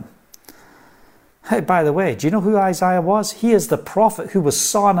happen? Hey, by the way, do you know who Isaiah was? He is the prophet who was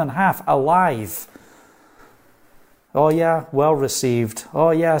sawn in half alive. Oh yeah, well received.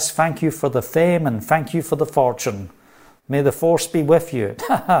 Oh yes, thank you for the fame and thank you for the fortune. May the force be with you.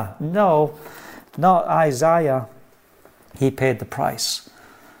 No, not Isaiah. He paid the price.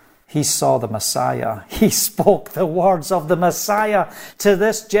 He saw the Messiah. He spoke the words of the Messiah to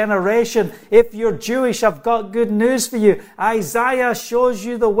this generation. If you're Jewish, I've got good news for you. Isaiah shows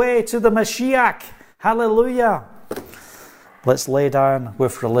you the way to the Mashiach. Hallelujah. Let's lay down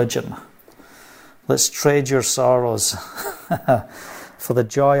with religion. Let's trade your sorrows for the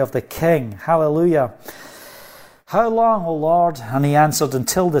joy of the King. Hallelujah. How long, O Lord? And he answered,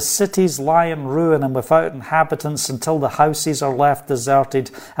 until the cities lie in ruin and without inhabitants, until the houses are left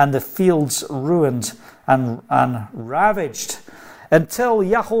deserted and the fields ruined and ravaged, until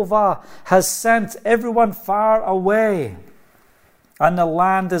Yahovah has sent everyone far away and the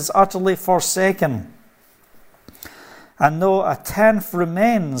land is utterly forsaken, and no a tenth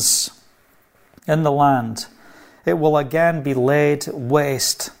remains in the land, it will again be laid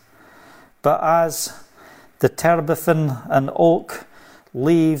waste. But as the terebinth and oak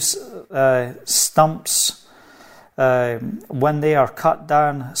leaves stumps when they are cut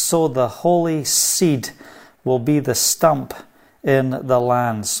down, so the holy seed will be the stump in the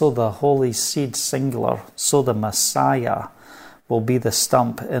land. So the holy seed, singular. So the Messiah will be the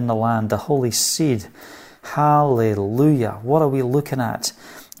stump in the land. The holy seed. Hallelujah. What are we looking at?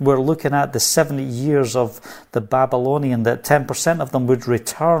 We're looking at the 70 years of the Babylonian, that 10% of them would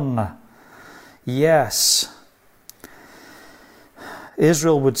return. Yes.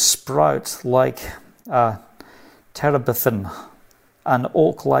 Israel would sprout like a terebinth, an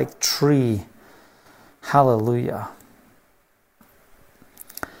oak-like tree. Hallelujah.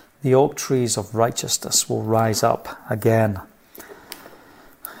 The oak trees of righteousness will rise up again.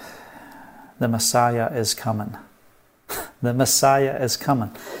 The Messiah is coming. The Messiah is coming.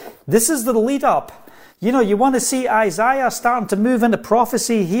 This is the lead up. You know, you want to see Isaiah starting to move into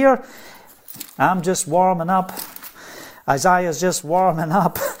prophecy here. I'm just warming up. Isaiah's just warming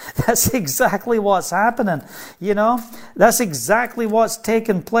up. That's exactly what's happening. You know, that's exactly what's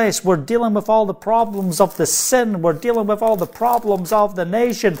taking place. We're dealing with all the problems of the sin. We're dealing with all the problems of the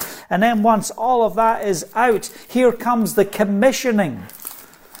nation. And then once all of that is out, here comes the commissioning.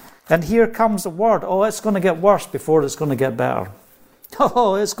 And here comes the word. Oh, it's going to get worse before it's going to get better.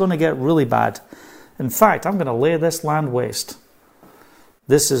 Oh, it's going to get really bad. In fact, I'm going to lay this land waste.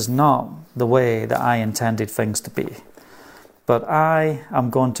 This is not the way that I intended things to be. But I am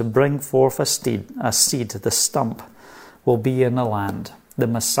going to bring forth a seed. The stump will be in the land. The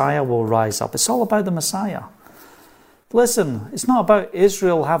Messiah will rise up. It's all about the Messiah. Listen, it's not about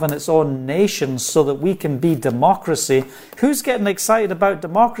Israel having its own nation so that we can be democracy. Who's getting excited about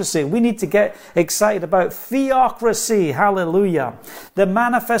democracy? We need to get excited about theocracy. Hallelujah. The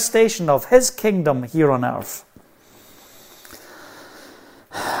manifestation of His kingdom here on earth.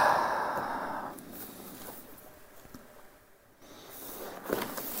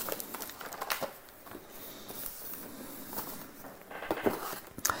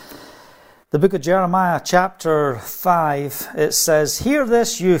 The book of Jeremiah, chapter 5, it says, "Hear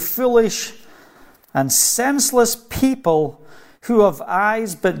this, you foolish and senseless people, who have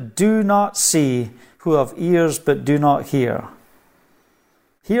eyes but do not see, who have ears but do not hear.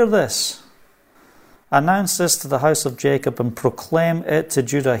 Hear this. Announce this to the house of Jacob and proclaim it to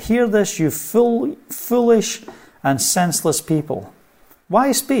Judah. Hear this, you foolish and senseless people."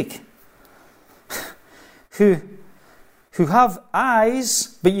 Why speak? Who have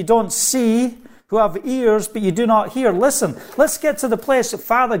eyes, but you don't see, who have ears, but you do not hear. Listen, let's get to the place,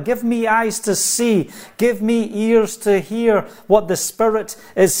 Father, give me eyes to see, give me ears to hear what the Spirit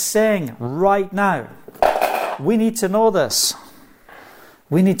is saying right now. We need to know this.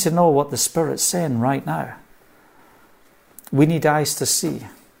 We need to know what the Spirit's saying right now. We need eyes to see.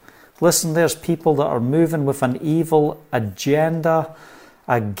 Listen, there's people that are moving with an evil agenda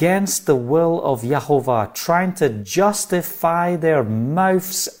against the will of Yahovah, trying to justify their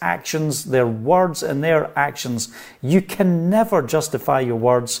mouth's actions, their words and their actions. You can never justify your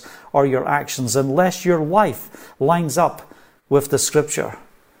words or your actions unless your life lines up with the Scripture.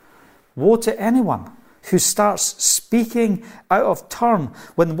 Woe to anyone who starts speaking out of turn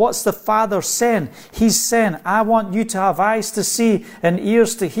when what's the Father saying? He's saying, I want you to have eyes to see and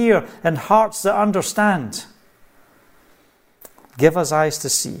ears to hear and hearts that understand. Give us eyes to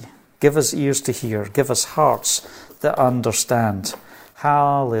see. Give us ears to hear. Give us hearts that understand.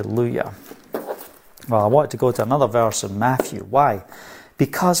 Hallelujah. Well, I want to go to another verse in Matthew. Why?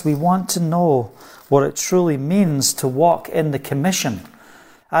 Because we want to know what it truly means to walk in the commission.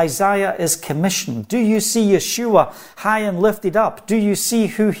 Isaiah is commissioned. Do you see Yeshua high and lifted up? Do you see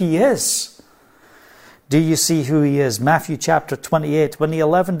who He is? Do you see who He is? Matthew chapter 28, when the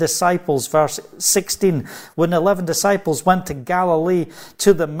 11 disciples, verse 16, when the 11 disciples went to Galilee,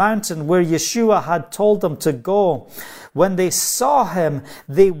 to the mountain where Yeshua had told them to go, when they saw Him,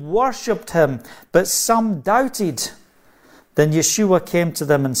 they worshipped Him, but some doubted. Then Yeshua came to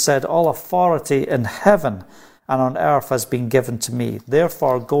them and said, all authority in heaven and on earth has been given to me.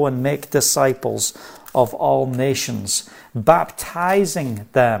 Therefore go and make disciples of all nations, baptizing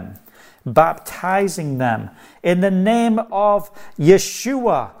them in the name of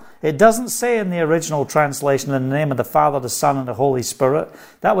Yeshua. It doesn't say in the original translation in the name of the Father, the Son, and the Holy Spirit.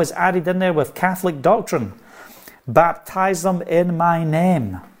 That was added in there with Catholic doctrine. Baptize them in my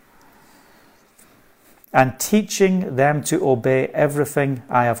name, and teaching them to obey everything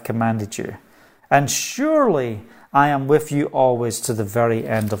I have commanded you. And surely I am with you always to the very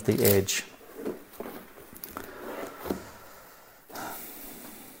end of the age.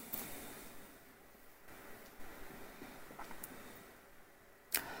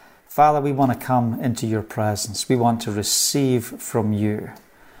 Father, we want to come into your presence. We want to receive from you.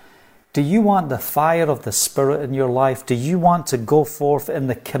 Do you want the fire of the Spirit in your life? Do you want to go forth in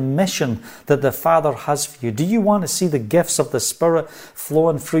the commission that the Father has for you? Do you want to see the gifts of the Spirit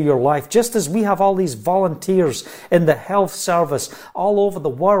flowing through your life? Just as we have all these volunteers in the health service all over the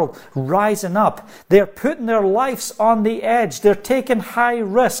world rising up, they're putting their lives on the edge. They're taking high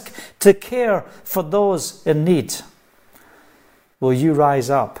risk to care for those in need. Will you rise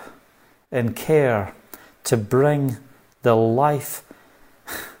up in care to bring the life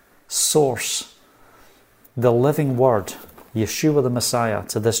source, the living word, Yeshua the Messiah,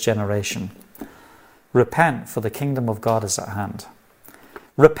 to this generation? Repent, for the kingdom of God is at hand.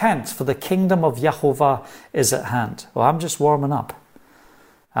 Repent, for the kingdom of Yahovah is at hand. Well, I'm just warming up.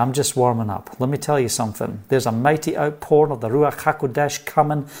 Let me tell you something. There's a mighty outpouring of the Ruach HaKodesh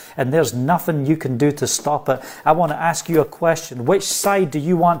coming, and there's nothing you can do to stop it. I want to ask you a question. Which side do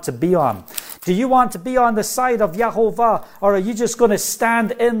you want to be on? Do you want to be on the side of Yahovah, or are you just going to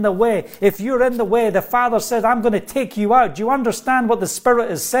stand in the way? If you're in the way, the Father said, I'm going to take you out. Do you understand what the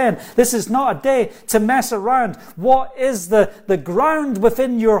Spirit is saying? This is not a day to mess around. What is the ground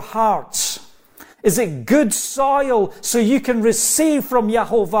within your heart? Is it good soil so you can receive from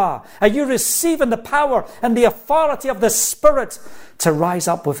Yahovah? Are you receiving the power and the authority of the Spirit to rise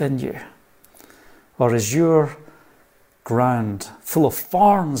up within you? Or is your ground full of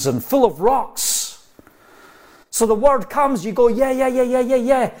thorns and full of rocks? So the word comes, you go,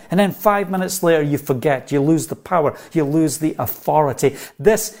 yeah. And then 5 minutes later, you forget. You lose the power. You lose the authority.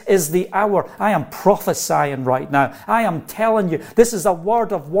 This is the hour. I am prophesying right now. I am telling you, this is a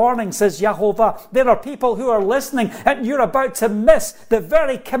word of warning, says Yahovah. There are people who are listening, and you're about to miss the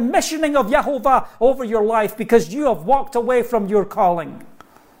very commissioning of Yahovah over your life because you have walked away from your calling.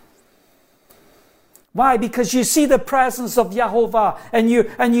 Why? Because you see the presence of Yahovah and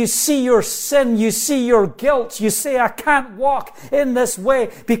you see your sin, you see your guilt. You say, I can't walk in this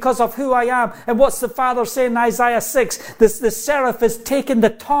way because of who I am. And what's the Father saying in Isaiah 6? The seraph is taking the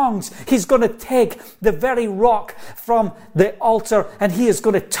tongs. He's going to take the very rock from the altar and he is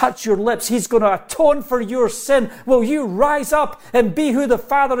going to touch your lips. He's going to atone for your sin. Will you rise up and be who the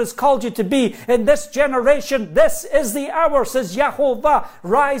Father has called you to be in this generation? This is the hour, says Yahovah.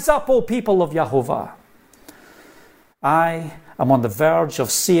 Rise up, O people of Yahovah. I am on the verge of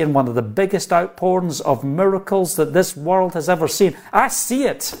seeing one of the biggest outpourings of miracles that this world has ever seen. I see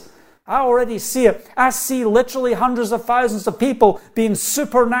it. I already see it. I see literally hundreds of thousands of people being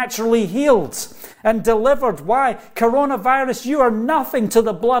supernaturally healed and delivered. Why? Coronavirus, you are nothing to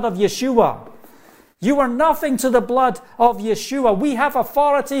the blood of Yeshua. You are nothing to the blood of Yeshua. We have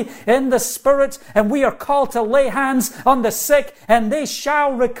authority in the Spirit, and we are called to lay hands on the sick, and they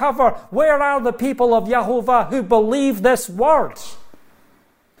shall recover. Where are the people of Yahovah who believe this word?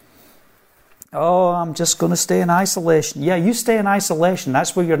 Oh, I'm just going to stay in isolation. Yeah, you stay in isolation.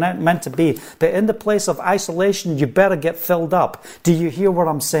 That's where you're not meant to be. But in the place of isolation, you better get filled up. Do you hear what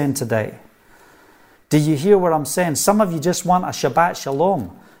I'm saying today? Do you hear what I'm saying? Some of you just want a Shabbat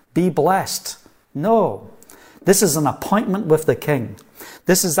Shalom. Be blessed. No, this is an appointment with the King.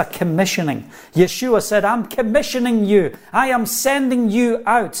 This is a commissioning. Yeshua said, I'm commissioning you. I am sending you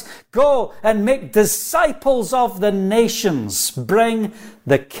out. Go and make disciples of the nations. Bring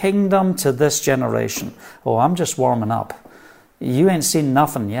the kingdom to this generation. Oh, I'm just warming up. You ain't seen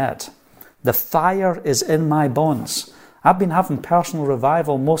nothing yet. The fire is in my bones. I've been having personal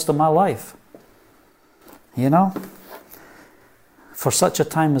revival most of my life. You know, for such a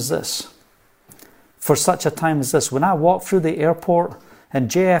time as this. For such a time as this. When I walked through the airport in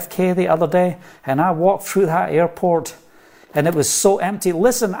JFK the other day, and I walked through that airport, and it was so empty.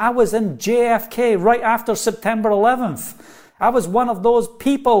 Listen, I was in JFK right after September 11th. I was one of those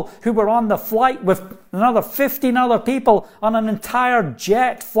people who were on the flight with another 15 other people on an entire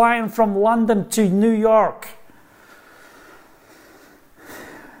jet flying from London to New York.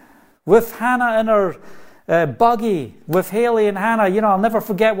 With Hannah in her buggy, with Haley and Hannah. You know, I'll never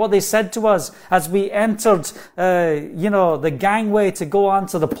forget what they said to us as we entered, the gangway to go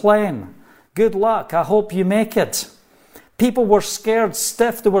onto the plane. Good luck. I hope you make it. People were scared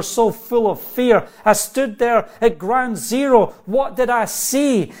stiff. They were so full of fear. I stood there at ground zero. What did I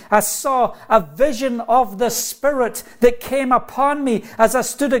see? I saw a vision of the Spirit that came upon me as I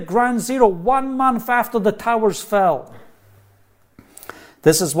stood at ground zero 1 month after the towers fell.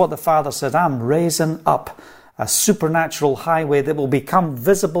 This is what the Father said. I'm raising up a supernatural highway that will become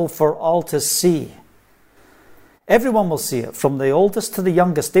visible for all to see. Everyone will see it, from the oldest to the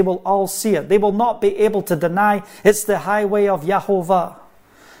youngest. They will all see it. They will not be able to deny it's the highway of Yahovah.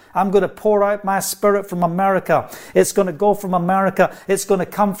 I'm going to pour out my Spirit from America. It's going to go from America. It's going to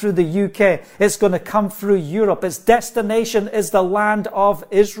come through the UK. It's going to come through Europe. Its destination is the land of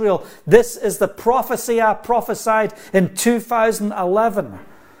Israel. This is the prophecy I prophesied in 2011.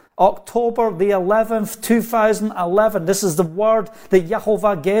 October the 11th, 2011. This is the word that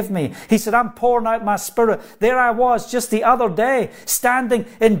Yahovah gave me. He said, I'm pouring out my Spirit. There I was just the other day, standing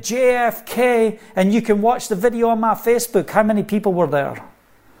in JFK, and you can watch the video on my Facebook. How many people were there?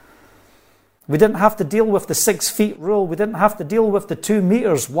 We didn't have to deal with the 6 feet rule. We didn't have to deal with the 2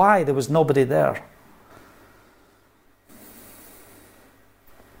 meters. Why? There was nobody there.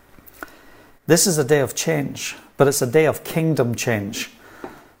 This is a day of change, but it's a day of kingdom change.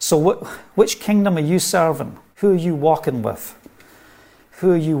 So which kingdom are you serving? Who are you walking with?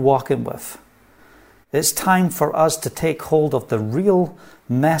 Who are you walking with? It's time for us to take hold of the real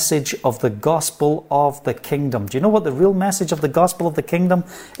message of the gospel of the kingdom. Do you know what the real message of the gospel of the kingdom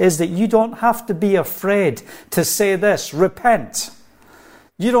is? That you don't have to be afraid to say this, repent.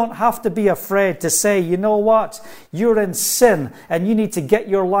 You don't have to be afraid to say, you know what? You're in sin and you need to get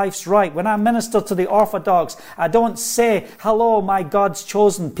your lives right. When I minister to the Orthodox, I don't say, hello, my God's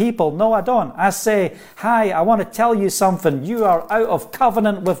chosen people. No, I don't. I say, hi, I want to tell you something. You are out of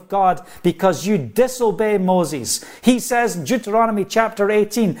covenant with God because you disobey Moses. He says in Deuteronomy chapter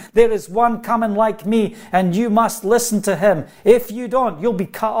 18, there is one coming like me and you must listen to him. If you don't, you'll be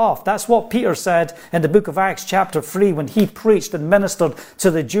cut off. That's what Peter said in the book of Acts chapter 3 when he preached and ministered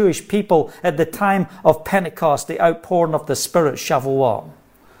to the Jewish people at the time of Pentecost, the outpouring of the Spirit, Shavuot.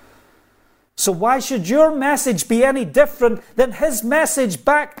 So why should your message be any different than his message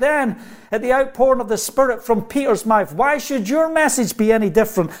back then at the outpouring of the Spirit from Peter's mouth? Why should your message be any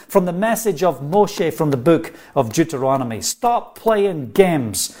different from the message of Moshe from the book of Deuteronomy? Stop playing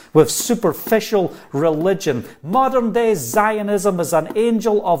games with superficial religion. Modern day Zionism is an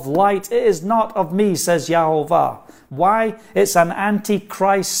angel of light. It is not of me, says Yahovah. Why? It's an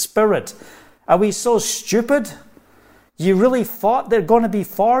antichrist spirit. Are we so stupid? You really thought they're going to be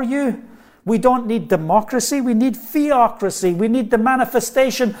for you? We don't need democracy. We need theocracy. We need the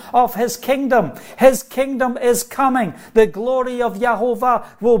manifestation of his kingdom. His kingdom is coming. The glory of Yahovah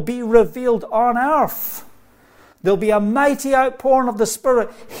will be revealed on earth. There'll be a mighty outpouring of the Spirit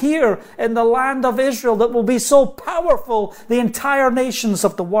here in the land of Israel that will be so powerful the entire nations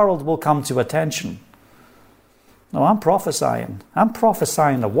of the world will come to attention. No, I'm prophesying. I'm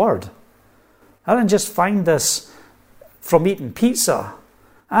prophesying the word. I didn't just find this from eating pizza.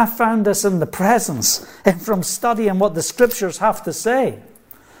 I found this in the presence and from studying what the scriptures have to say.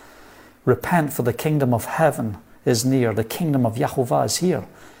 Repent, for the kingdom of heaven is near. The kingdom of Yahovah is here.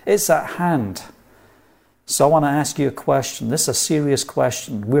 It's at hand. So I want to ask you a question. This is a serious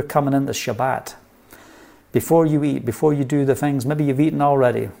question. We're coming into Shabbat. Before you eat, before you do the things, maybe you've eaten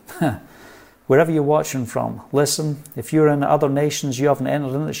already. Wherever you're watching from, listen, if you're in other nations, you haven't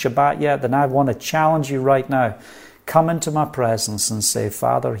entered into Shabbat yet, then I want to challenge you right now. Come into my presence and say,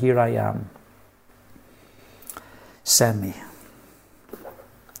 Father, here I am. Send me.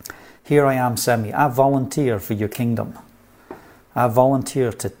 Here I am, send me. I volunteer for your kingdom. I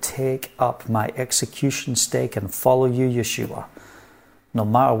volunteer to take up my execution stake and follow you, Yeshua, no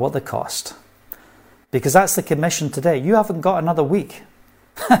matter what the cost. Because that's the commission today. You haven't got another week.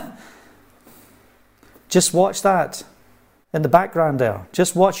 Just watch that in the background there.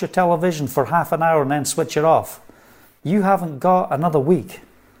 Just watch your television for half an hour and then switch it off. You haven't got another week.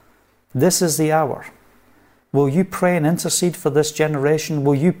 This is the hour. Will you pray and intercede for this generation?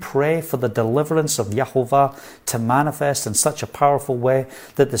 Will you pray for the deliverance of Yahovah to manifest in such a powerful way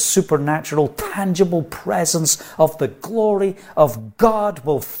that the supernatural, tangible presence of the glory of God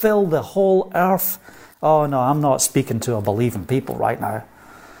will fill the whole earth? Oh no, I'm not speaking to a believing people right now.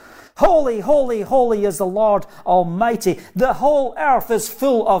 Holy, holy, holy is the Lord Almighty. The whole earth is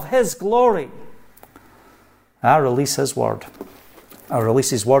full of his glory. I release his word. I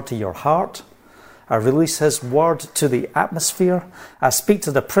release his word to your heart. I release his word to the atmosphere. I speak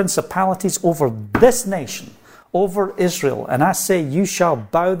to the principalities over this nation, over Israel. And I say, you shall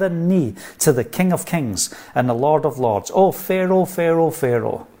bow the knee to the King of Kings and the Lord of Lords. Oh, Pharaoh, Pharaoh,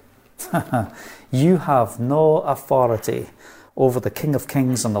 Pharaoh. You have no authority over the King of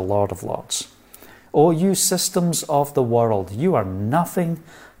Kings and the Lord of Lords. O you systems of the world, you are nothing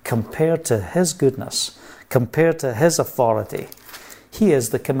compared to his goodness, compared to his authority. He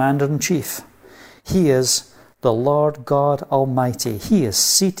is the commander-in-chief. He is the Lord God Almighty. He is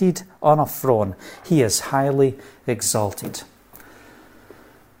seated on a throne. He is highly exalted.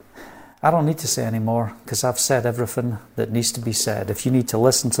 I don't need to say any more because I've said everything that needs to be said. If you need to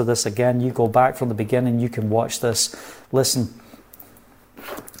listen to this again, you go back from the beginning, you can watch this. Listen,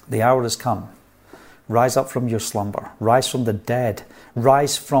 the hour has come. Rise up from your slumber. Rise from the dead.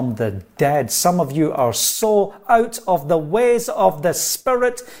 Rise from the dead. Some of you are so out of the ways of the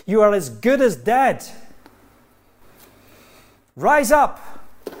Spirit, you are as good as dead. Rise up.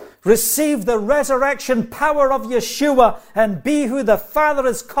 Receive the resurrection power of Yeshua and be who the Father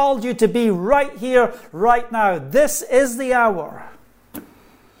has called you to be right here, right now. This is the hour.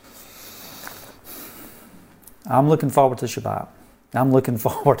 I'm looking forward to Shabbat. I'm looking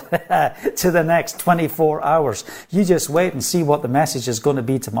forward to the next 24 hours. You just wait and see what the message is going to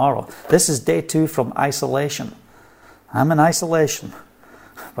be tomorrow. This is day 2 from isolation. I'm in isolation,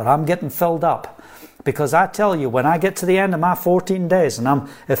 but I'm getting filled up. Because I tell you, when I get to the end of my 14 days and I'm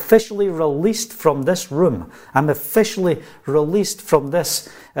officially released from this room, I'm officially released from this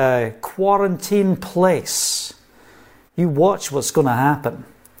quarantine place, you watch what's going to happen.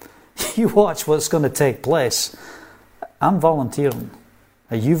 You watch what's going to take place. I'm volunteering.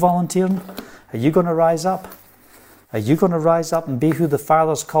 Are you volunteering? Are you going to rise up? Are you going to rise up and be who the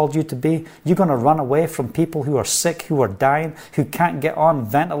Father's called you to be? You're going to run away from people who are sick, who are dying, who can't get on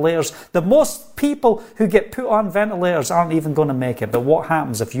ventilators. The most people who get put on ventilators aren't even going to make it. But what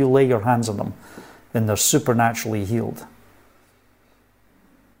happens if you lay your hands on them? Then they're supernaturally healed.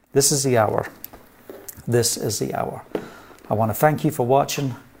 This is the hour. This is the hour. I want to thank you for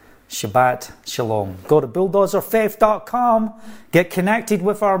watching. Shabbat Shalom. Go to bulldozerfaith.com. Get connected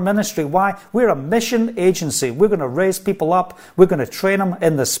with our ministry. Why? We're a mission agency. We're going to raise people up. We're going to train them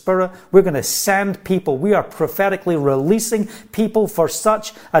in the Spirit. We're going to send people. We are prophetically releasing people for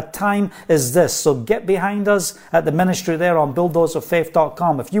such a time as this. So get behind us at the ministry there on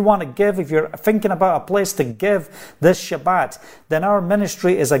bulldozerfaith.com. If you want to give, if you're thinking about a place to give this Shabbat, then our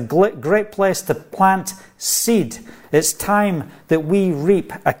ministry is a great place to plant seed. It's time that we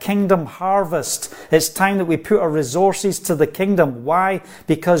reap a kingdom harvest. It's time that we put our resources to the kingdom. Why?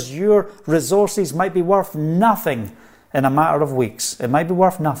 Because your resources might be worth nothing in a matter of weeks. It might be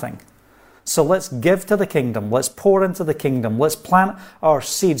worth nothing. So let's give to the kingdom. Let's pour into the kingdom. Let's plant our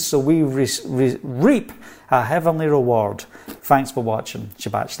seeds so we reap a heavenly reward. Thanks for watching.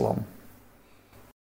 Shabbat Shalom.